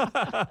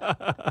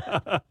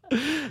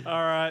 All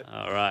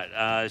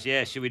right.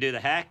 Should we do the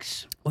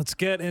hacks? Let's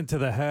get into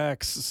the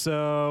hacks.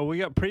 So we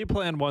got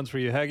pre-planned ones for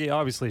you, Heggie.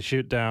 Obviously,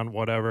 shoot down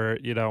whatever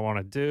you don't want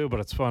to do,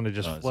 but it's fun to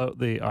just float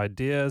the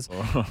ideas.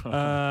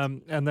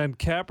 And then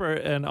Capper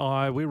and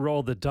I, we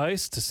roll the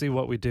dice to see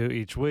what we do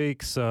each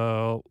week.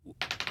 So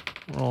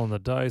rolling the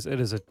dice. It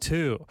is a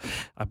 2.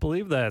 I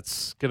believe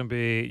that's going to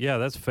be,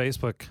 that's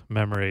Facebook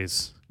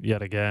memories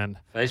yet again.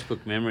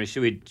 Facebook memories.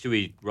 Should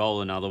we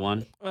roll another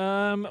one?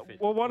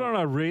 Well, why don't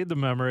I read the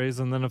memories,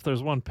 and then if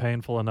there's one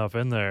painful enough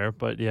in there,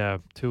 but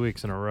 2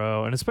 weeks in a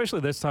row, and especially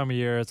this time of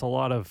year, it's a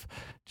lot of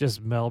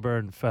just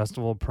Melbourne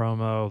festival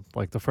promo.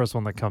 Like the first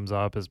one that comes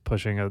up is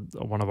pushing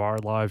one of our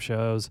live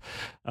shows.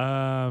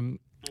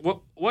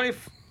 What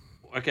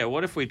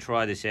if we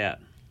try this out?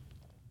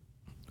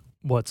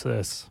 What's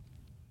this?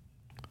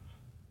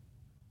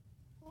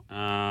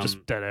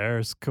 Just dead air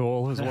is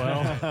cool as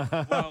well. Sorry,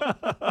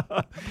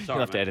 you'll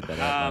have to edit that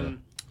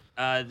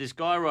out. This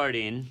guy wrote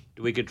in,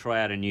 we could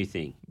try out a new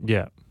thing.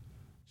 Yeah.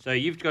 So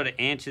you've got to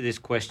answer this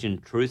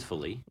question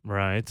truthfully.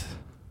 Right.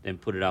 Then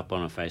put it up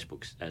on a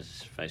Facebook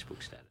status.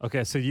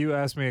 Okay, so you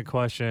ask me a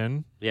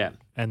question. Yeah.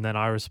 And then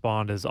I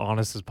respond as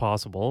honest as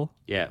possible.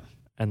 Yeah.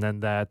 And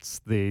then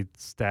that's the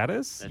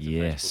status? That's a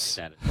Facebook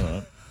status. All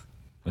right.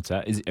 What's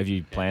that? Have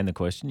you planned the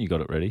question? You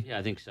got it ready? Yeah,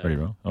 I think so. Ready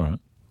to roll? All right.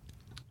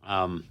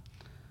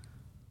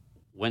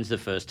 When's the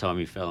first time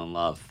you fell in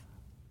love?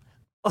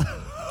 All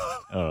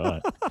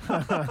right.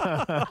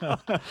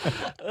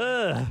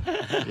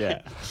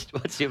 Yeah.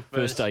 What's your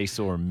first day you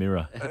saw a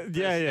mirror?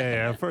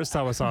 Yeah. First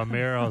time I saw a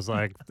mirror, I was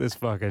like, this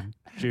fucking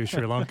Jew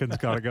Sri Lankan's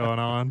got it going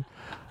on.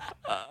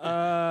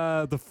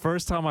 The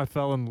first time I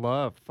fell in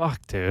love,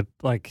 fuck, dude.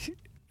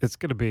 It's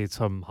going to be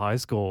some high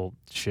school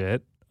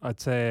shit.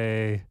 I'd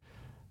say,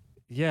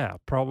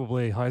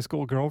 probably high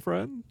school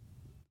girlfriend.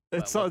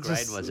 What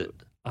grade was it?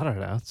 I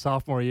don't know,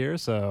 sophomore year,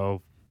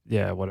 so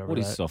whatever. What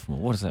is sophomore?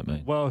 What does that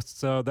mean? Well,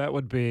 so that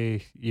would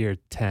be year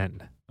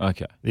 10.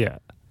 Okay. Yeah.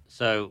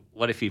 So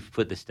what if you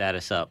put the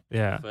status up?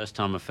 Yeah. First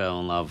time I fell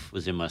in love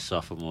was in my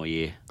sophomore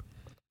year.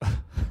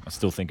 I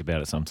still think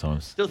about it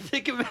sometimes. Still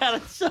think about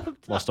it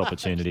sometimes. Lost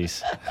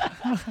opportunities.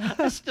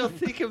 I still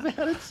think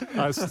about it.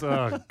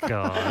 Oh,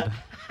 God.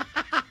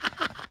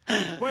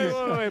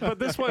 Wait. But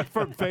this went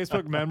from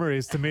Facebook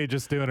memories to me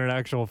just doing an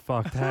actual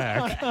fucked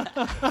hack.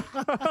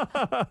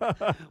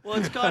 Well,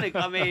 it's kind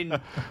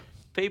of,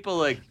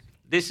 people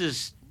this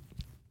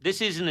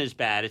isn't as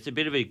bad. It's a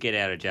bit of a get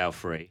out of jail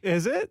free.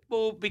 Is it?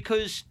 Well,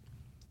 because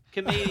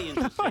Comedians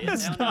will see it.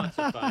 They'll know it's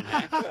a phone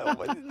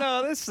hack.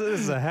 No, this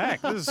is a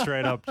hack. This is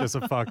straight up just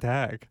a fucked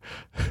hack.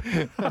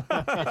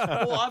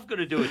 Well, I've got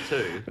to do it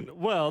too.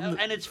 Well,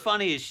 And it's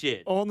funny as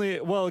shit.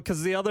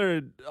 because the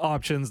other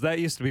options, that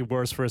used to be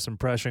worst first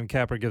impression.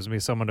 Capper gives me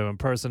someone to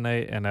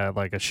impersonate and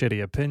like a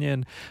shitty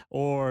opinion,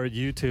 or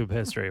YouTube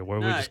history, where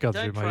we just go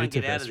through my don't try and YouTube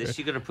get out history. of this.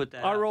 You got to put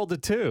that. I up. rolled a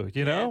 2,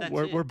 you know? that's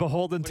We're it.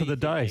 beholden What to do you the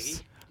think, dice.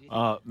 Heggie?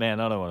 Oh, man,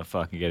 I don't want to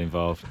fucking get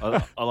involved.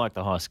 I like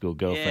the high school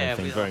girlfriend Yeah,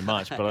 thing we- very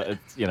much, but,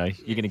 you're going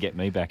to get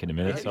me back in a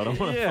minute, so I don't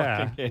want to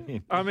Yeah. fucking get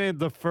in. I mean,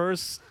 the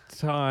first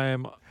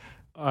time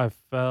I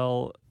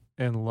fell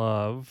in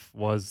love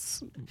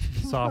was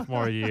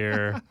sophomore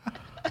year.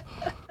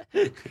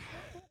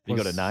 You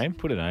got a name?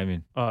 Put a name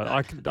in.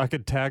 I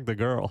could tag the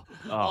girl.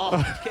 Oh,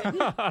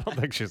 I don't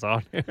think she's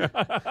on here.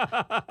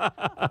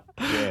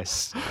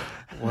 Yes.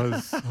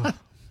 Was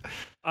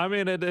I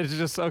mean, it's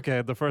just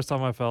okay. The first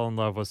time I fell in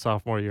love was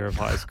sophomore year of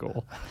high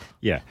school.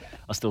 Yeah.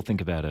 I still think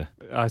about her.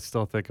 I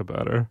still think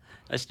about her.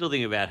 I still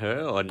think about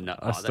her, or no?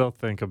 I still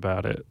think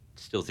about it.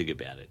 Still think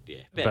about it. Yeah,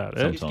 About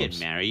but it? he's Sometimes.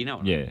 getting married. You know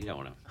what? Yeah. You don't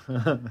want to.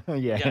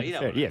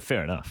 Yeah,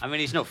 fair enough. I mean,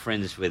 he's not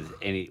friends with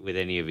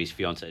any of his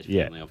fiance's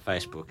Yeah. family on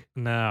Facebook.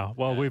 No.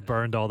 Well, we've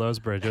burned all those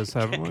bridges,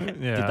 haven't we?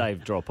 Yeah. Did they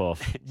drop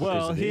off? Well,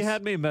 because of he this?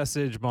 had me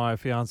message my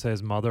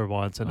fiance's mother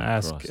once and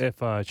ask Christ.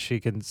 if she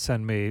can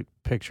send me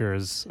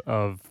pictures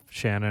of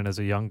Shannon as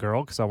a young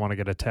girl because I want to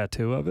get a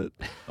tattoo of it.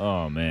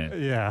 Oh,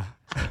 man. Yeah.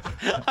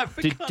 I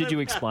forgot Did you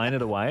explain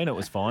it away and it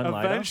was fine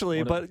later?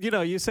 Eventually, What-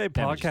 but you say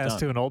Damage podcast done.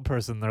 to an old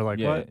person, they're like,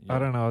 Yeah, what? yeah. I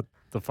don't know what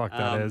the fuck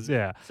that is.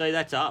 Yeah. So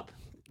that's up.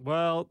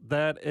 Well,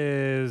 that's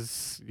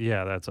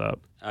up.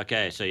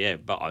 Okay, so yeah,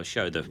 but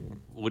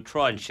we'll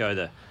try and show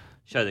the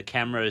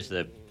cameras,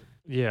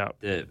 Yeah.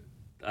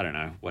 I don't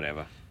know,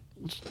 whatever.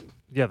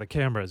 Yeah, the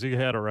cameras. You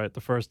had it right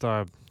the first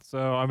time.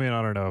 So, I mean,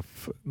 I don't know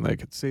if they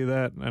could see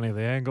that, any of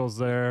the angles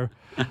there.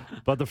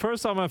 But the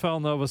first time I fell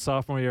in love was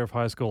sophomore year of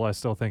high school, I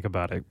still think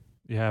about it.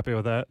 You happy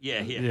with that?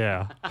 Yeah.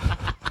 Yeah.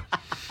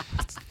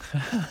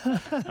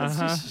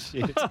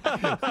 Shit.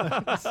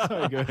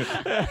 So good.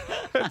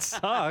 It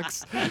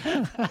sucks.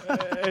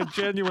 It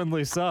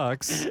genuinely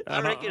sucks.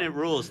 I reckon it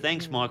rules.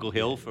 Thanks, Michael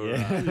Hill, for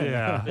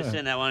Yeah.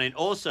 sending that one in.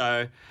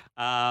 Also,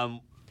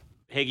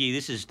 Heggie,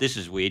 this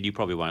is weird. You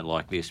probably won't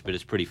like this, but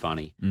it's pretty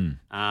funny.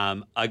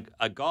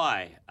 A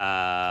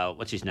guy,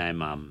 what's his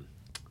name?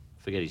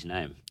 Forget his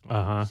name.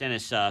 Sent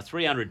us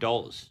 $300.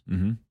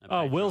 Mm-hmm.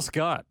 Oh, Will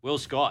Scott. Will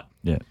Scott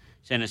Yeah.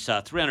 sent us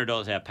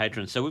 $300 our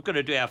patrons. So we've got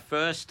to do our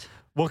first.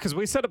 Well, because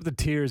we set up the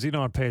tiers,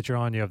 on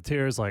Patreon, you have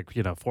tiers like,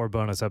 4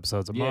 bonus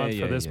episodes a month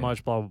for this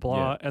much, blah, blah,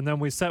 blah. Yeah. And then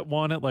we set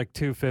one at like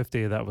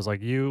 $250 that was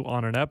like you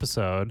on an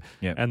episode.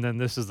 Yeah. And then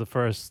this is the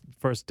first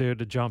dude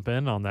to jump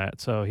in on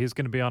that. So he's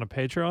going to be on a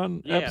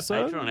Patreon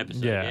episode? Patreon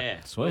episode. Yeah.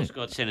 Yeah. Sweet. Will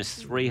Scott sent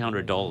us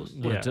 $300.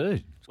 What Yeah. a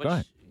dude. It's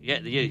great.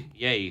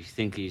 Yeah, you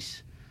think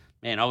he's.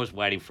 Man, I was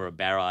waiting for a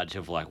barrage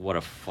of like, what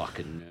a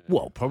fucking nerd.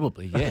 Well,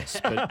 probably,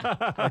 yes.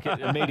 But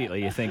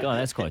immediately you think, oh,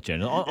 that's quite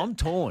generous. I'm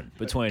torn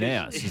between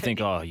ours. You think,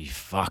 oh, you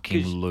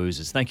fucking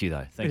losers. Thank you,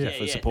 though. Thank you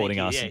for supporting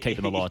thank us you, and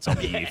keeping the lights on.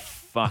 You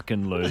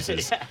fucking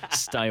losers.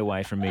 Stay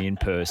away from me in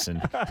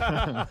person.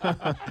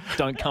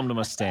 Don't come to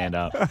my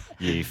stand-up,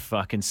 you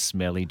fucking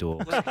smelly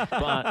dorks.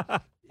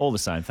 But all the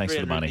same, thanks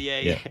for the money.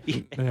 Yeah.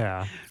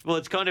 Yeah. Well,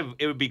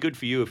 it would be good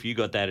for you if you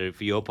got that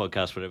for your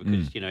podcast, whatever,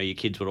 because, your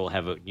kids would all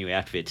have new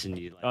outfits and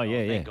you're like,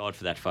 thank God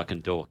for that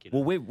fucking dork.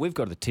 Well, we've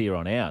got a tier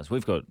on ours.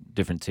 We've got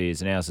different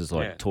tiers, and ours is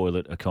like Yeah.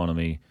 toilet,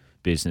 economy,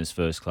 business,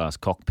 first class,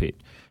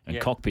 cockpit. And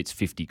Yeah. cockpit's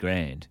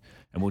 $50,000,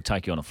 and we'll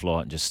take you on a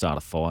flight and just start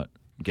a fight.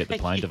 Get the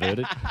plane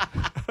diverted.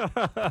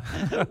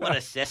 What,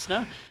 a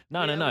Cessna?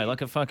 No,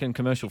 like a fucking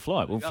commercial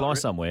flight. We'll fly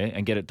somewhere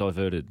and get it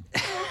diverted.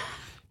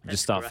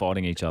 Just start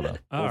fighting each other.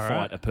 All or right.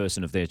 fight a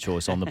person of their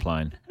choice on the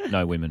plane.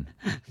 No women.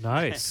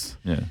 Nice.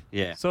 Yeah.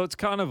 Yeah. So it's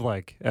kind of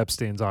like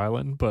Epstein's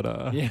Island,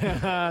 but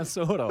Yeah,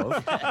 sort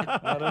of.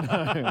 I don't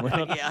know. We're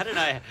not Yeah, I don't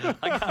know.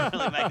 I can't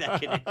really make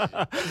that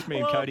connection. just me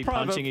and Cody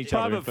punching each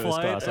other in private first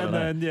flight, class. I and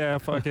don't know. then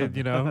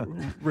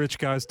fucking rich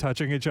guys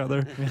touching each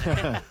other.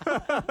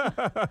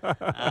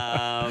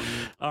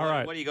 All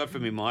right. What do you got for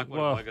me, Mike? What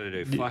Well, have I got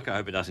to do? Fuck, I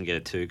hope it doesn't get a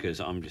 2 because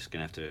I'm just going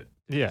to have to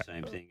do Yeah. the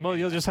same thing. Well,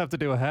 you'll just have to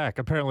do a hack.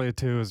 Apparently, a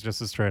 2 is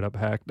just a straight up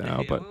hack now.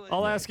 Yeah, But well,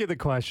 I'll ask you the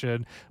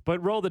question.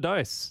 But roll the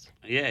dice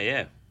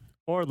Yeah.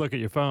 or look at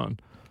your phone.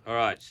 All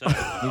right, so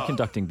You're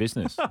conducting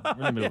business.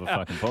 We're in the middle of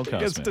a fucking podcast,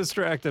 Gets man.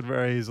 distracted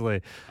very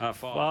easily. 5.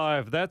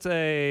 5. That's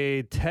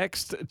a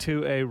text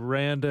to a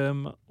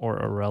random or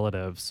a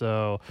relative.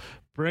 So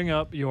bring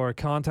up your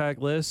contact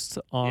list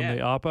on Yeah.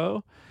 the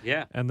Oppo.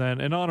 Yeah. And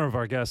then, in honor of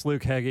our guest,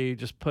 Luke Heggie,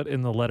 just put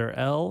in the letter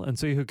L and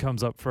see who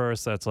comes up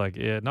first. That's like,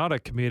 not a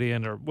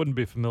comedian or wouldn't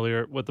be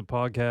familiar with the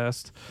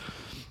podcast.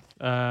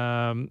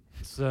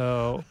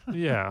 So,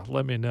 yeah,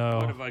 let me What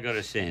know. have I got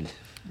to send?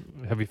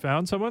 Have you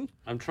found someone?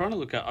 I'm trying to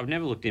look up. I've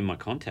never looked in my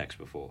contacts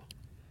before.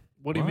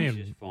 What do you mean?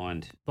 Just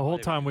find The whole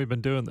time we've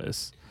been doing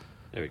this.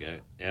 There we go.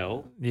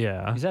 L.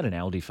 Yeah. Is that an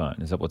Aldi phone?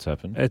 Is that what's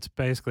happened? It's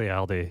basically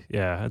Aldi.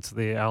 Yeah, it's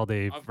the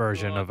Aldi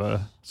version of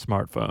a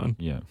smartphone.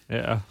 Yeah.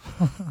 Yeah.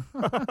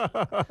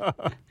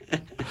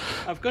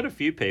 I've got a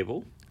few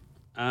people.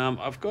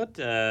 I've got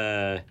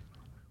a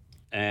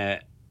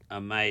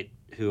mate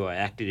who I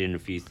acted in a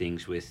few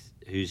things with,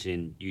 who's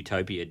in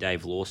Utopia,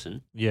 Dave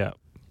Lawson. Yeah.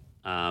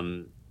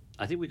 I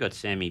think we got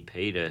Sammy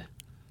P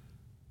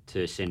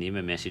to send him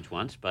a message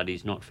once, but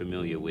he's not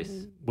familiar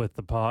with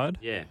the pod.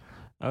 Yeah.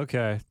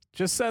 Okay.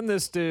 Just send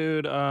this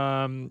dude.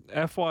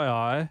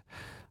 FYI,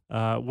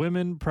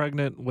 women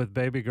pregnant with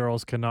baby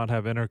girls cannot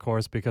have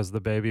intercourse because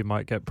the baby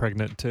might get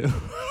pregnant too.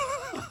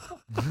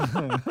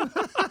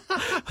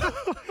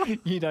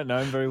 You don't know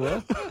him very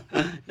well.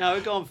 No,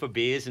 we're going for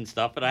beers and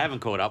stuff, but I haven't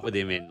caught up with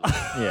him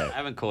I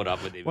haven't caught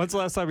up with him. When's the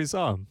last time you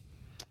saw him?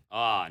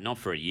 Not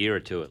for a year or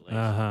two at least.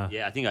 Uh-huh.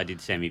 Yeah, I think I did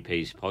Sammy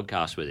P's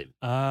podcast with him.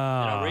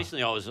 Ah.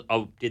 Recently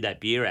I did that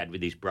beer ad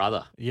with his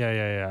brother.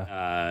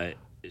 Yeah.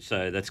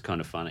 So that's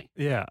kind of funny.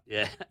 Yeah.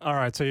 Yeah. All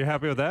right. So you're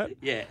happy with that?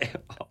 Yeah.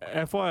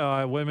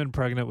 FYI, women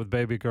pregnant with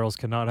baby girls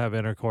cannot have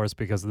intercourse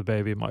because the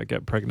baby might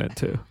get pregnant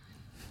too.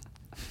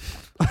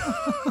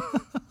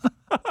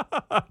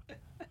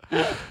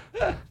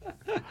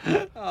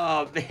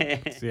 Oh,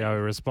 man. See how he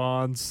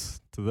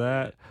responds to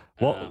that.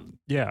 Well,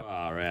 yeah.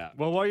 Far out.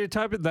 Well, while you're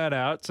typing that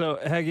out, so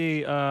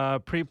Heggie,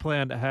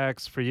 pre-planned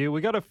hacks for you.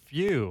 We got a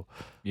few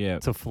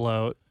to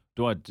float.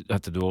 Do I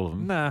have to do all of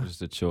them? Nah.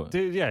 Just a short.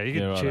 Dude, yeah, you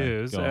can righto.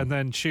 choose Go on. and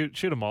then shoot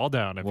them all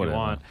down if Whatever. you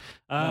want.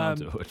 I'll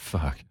do it.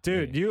 Fuck.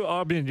 Dude,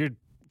 Yeah. your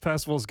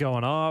festival's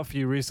going off.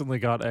 You recently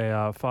got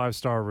a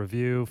 5-star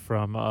review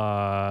from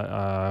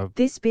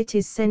This bit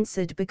is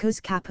censored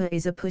because Kappa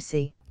is a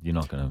pussy. You're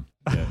not going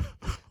to. Yeah.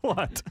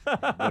 what?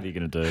 What are you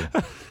going to do?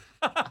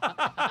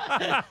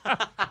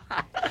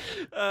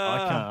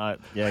 I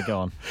can't. Yeah,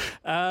 go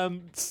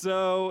on.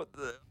 So,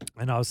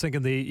 and I was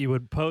thinking you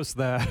would post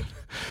that,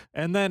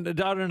 and then I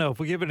don't know if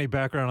we give any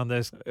background on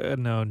this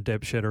known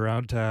dipshit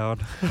around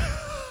town.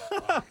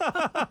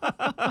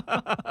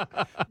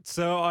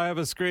 So I have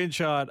a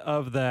screenshot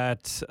of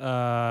that,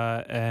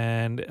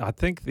 and I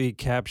think the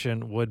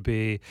caption would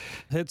be,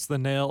 hits the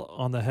nail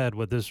on the head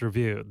with this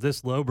review.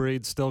 This low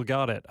breed still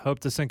got it. Hope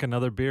to sink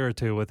another beer or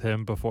two with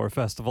him before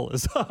festival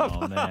is up.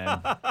 Oh,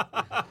 man.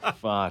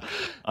 Fuck.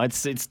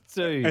 It's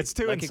too... It's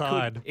too like,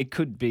 inside. It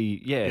could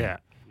be, yeah.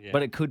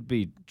 But it could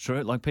be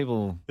true. Like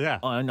people... Yeah.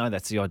 Oh, I know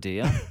that's the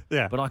idea.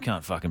 Yeah. But I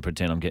can't fucking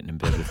pretend I'm getting in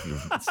bed with you.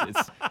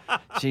 It's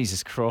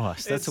Jesus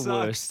Christ. That's the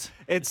worst.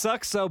 It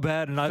sucks so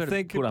bad, and I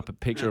think... Put up a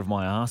picture of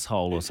my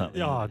asshole or something.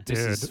 Oh, dude.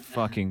 This is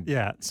fucking...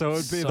 Yeah, so it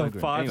would be so the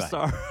grim.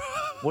 5-star. Anyway,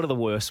 what are the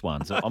worst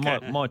ones? I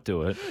might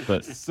do it,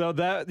 but... So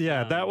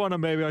that one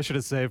maybe I should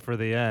have saved for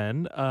the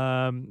end.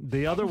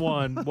 The other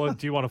one, do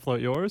you want to float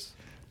yours?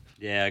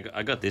 Yeah,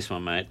 I got this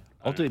one, mate.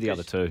 I'll do the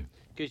other two.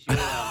 Because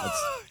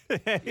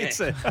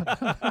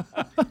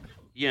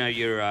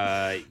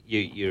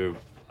your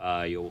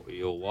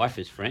wife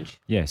is French.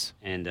 Yes.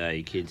 And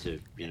your kids are,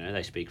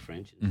 they speak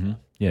French and stuff.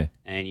 Yeah.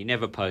 And you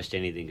never post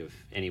anything of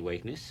any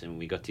weakness. And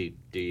we got to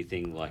do your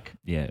thing like,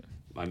 Yeah.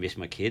 I miss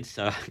my kids.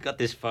 So I got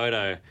this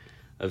photo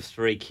of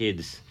 3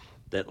 kids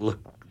that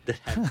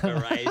have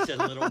berets and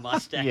little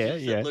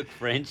mustaches that look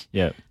French.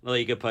 Yeah. Well,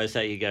 you could post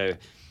that. You go,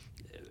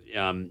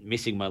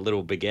 missing my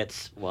little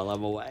baguettes while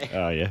I'm away.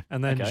 Oh, yeah.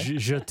 And then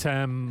je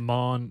t'aime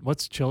mon...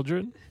 What's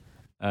children?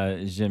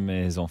 J'aime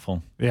mes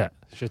enfants. Yeah.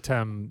 Je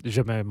t'aime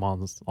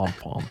mon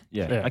enfant.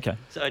 Yeah. Okay.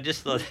 So I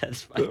just thought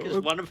that's funny because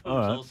one of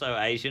them is also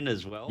Asian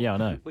as well. Yeah, I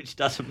know. Which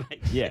doesn't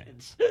make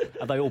sense.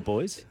 Are they all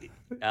boys?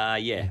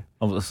 Yeah.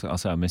 I'll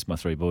say I miss my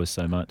 3 boys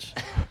so much.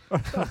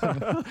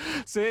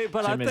 See,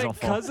 but I think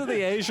because of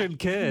the Asian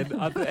kid,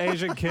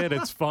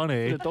 it's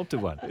funny. You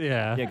adopted one.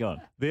 Yeah. Yeah, go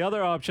on. The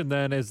other option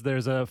then is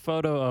there's a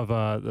photo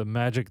of the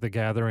Magic the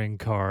Gathering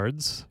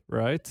cards,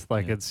 right?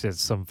 Like it's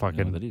some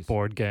fucking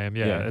board game.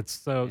 Yeah.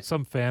 It's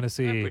some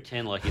fantasy. Don't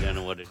pretend like you don't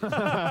know what it is.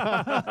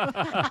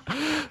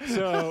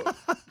 So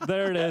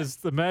there it is,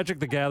 the Magic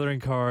the Gathering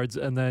cards,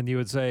 and then you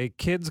would say,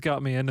 kids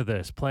got me into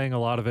this, playing a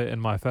lot of it in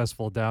my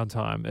festival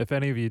downtime. If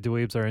any of you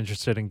dweebs are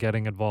interested in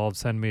getting involved,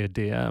 send me a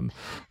DM.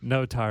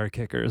 No tire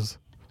kickers.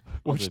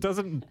 Which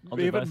doesn't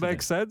even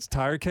make sense,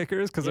 tire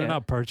kickers, because they're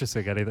not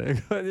purchasing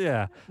anything.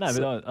 Yeah. No,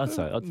 but I'd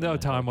say... no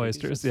time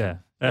wasters, yeah.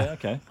 Yeah,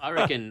 okay. I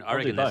reckon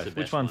that's the best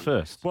Which one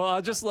first? Well,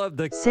 I just love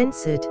the...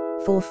 Censored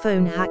for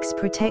phone hacks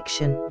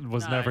protection.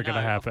 Was never going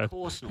to happen. Of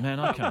course not. Man,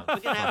 I can't.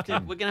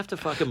 We're gonna have to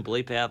fucking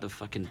bleep out the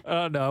fucking.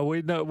 Oh no,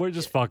 we're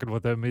just fucking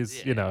with him. He's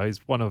he's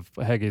one of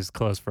Heggie's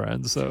close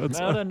friends. So it's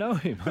No, I don't know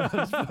him.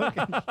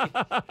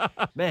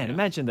 Man,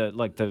 imagine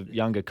the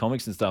younger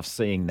comics and stuff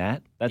seeing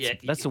that.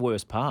 That's the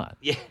worst part.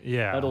 Yeah.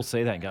 Yeah. They'd all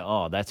see that and go,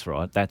 oh, that's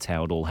right. That's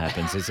how it all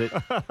happens, is it?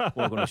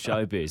 Welcome to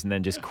showbiz, and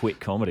then just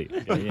quit comedy.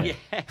 Go, yeah.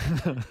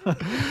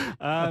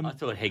 I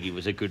thought Heggie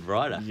was a good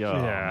writer.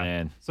 Oh,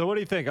 man. So what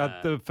do you think?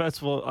 The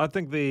Festival. I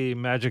think the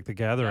Magic the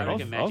Gathering. I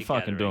reckon I'll Magic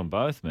fucking do Gathering. them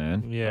both,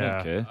 man. I Yeah.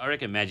 don't care. I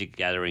reckon Magic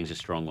Gathering's a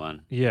strong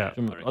one. Yeah.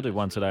 I'll do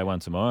one today, one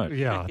tomorrow.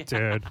 Yeah,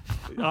 dude.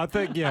 I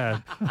think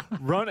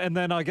run, and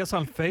then I guess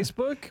on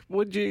Facebook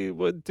would do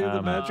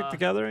the Magic the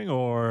Gathering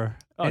or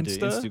I'll do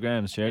Insta?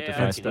 Instagram, share it to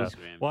Yeah, I think Facebook.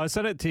 Instagram. Well, I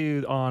sent it to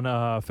you on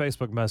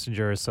Facebook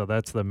Messenger, so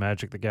that's the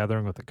Magic the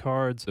Gathering with the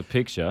cards. The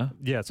picture.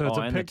 Yeah, so it's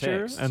a and the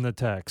picture text. and the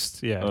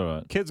text. Yeah. All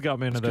right. Kids got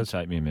me into This could this.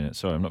 take me a minute.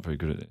 Sorry, I'm not very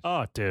good at this.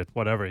 Oh, dude,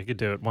 whatever. You could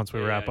do it once we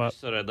Yeah, wrap I up.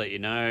 just thought I'd let you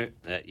know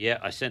that,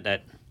 I sent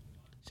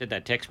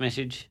that text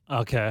message.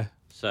 Okay.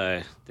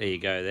 So there you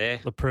go there.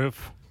 The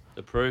proof.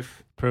 The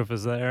proof. Proof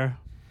is there.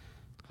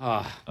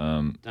 Oh,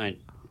 Um,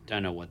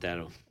 don't know what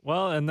that'll.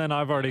 Well, and then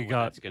I've already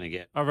That's going to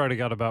get. I've already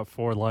got about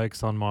 4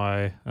 likes on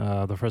my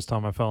the first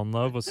time I fell in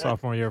love was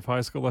sophomore year of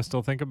high school. I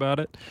still think about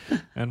it.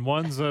 And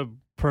one's a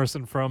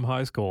person from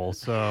high school,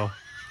 so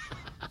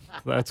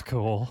that's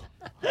cool.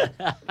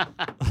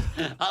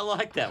 I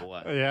like that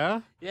one.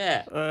 Yeah?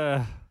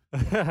 Yeah.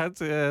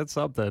 It's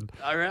something.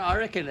 I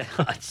reckon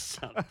it's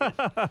something.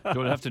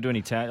 do I have to do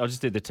any tag? I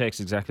just did the text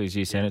exactly as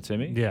you sent it to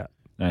me. Yeah.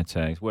 No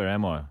tags. Where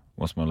am I?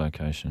 What's my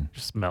location?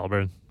 Just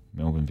Melbourne.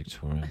 Melbourne,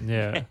 Victoria.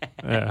 Yeah.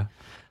 Yeah.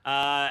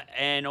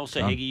 And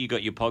also, Heggie, you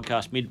got your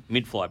podcast,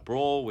 Mid-Flight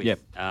Brawl, with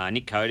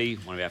Nick Cody,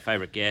 one of our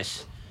favourite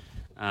guests.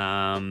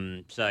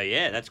 So,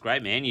 yeah, that's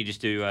great, man. You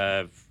just do,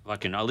 I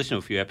listened to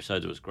a few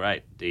episodes. It was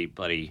great. The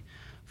bloody,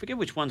 I forget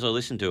which ones I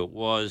listened to. It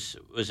was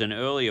an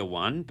earlier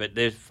one, but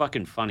they're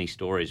fucking funny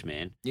stories,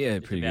 man. Yeah,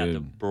 It's pretty about good. the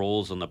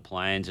brawls on the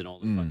planes and all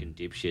the fucking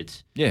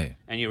dipshits. Yeah.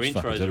 And your Just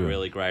intros fuckers are everywhere.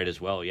 really great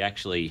as well.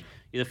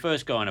 You're the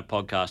first guy on a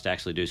podcast to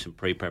actually do some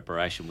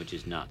pre-preparation, which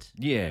is nuts.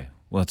 Yeah.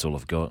 Well, that's all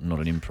I've got. I'm not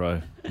an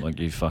impro like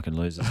you fucking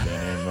losers down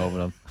here in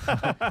Melbourne.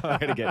 I got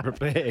to get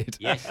prepared.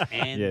 Yes,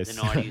 and Yes.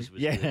 the 90s was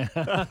good.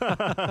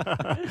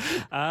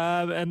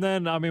 And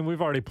then, I mean,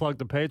 we've already plugged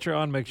the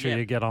Patreon. Make sure Yeah.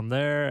 you get on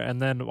there.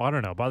 And then, I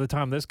don't know, by the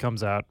time this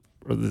comes out,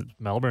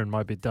 Melbourne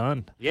might be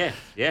done. Yeah.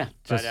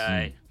 Just-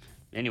 But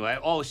anyway,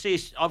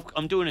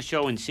 I'm doing a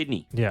show in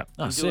Sydney. Yeah.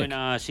 Oh, I'm sick.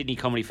 doing Sydney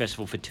Comedy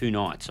Festival for 2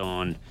 nights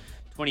on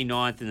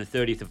 29th and the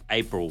 30th of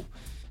April.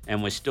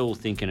 And we're still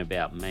thinking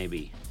about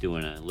maybe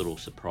doing a little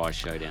surprise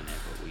show down there,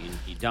 but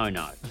you don't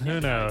know.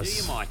 Who knows?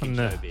 Do you, Mike, in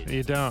No, showbiz?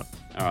 you don't.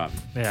 All right.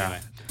 Yeah. Anyway,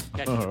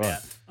 catch you All right.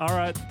 about. All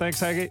right. Thanks,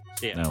 Heggie.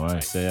 See ya. No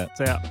worries. See ya.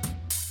 See ya.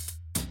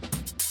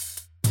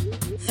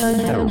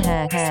 Phone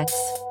hacks.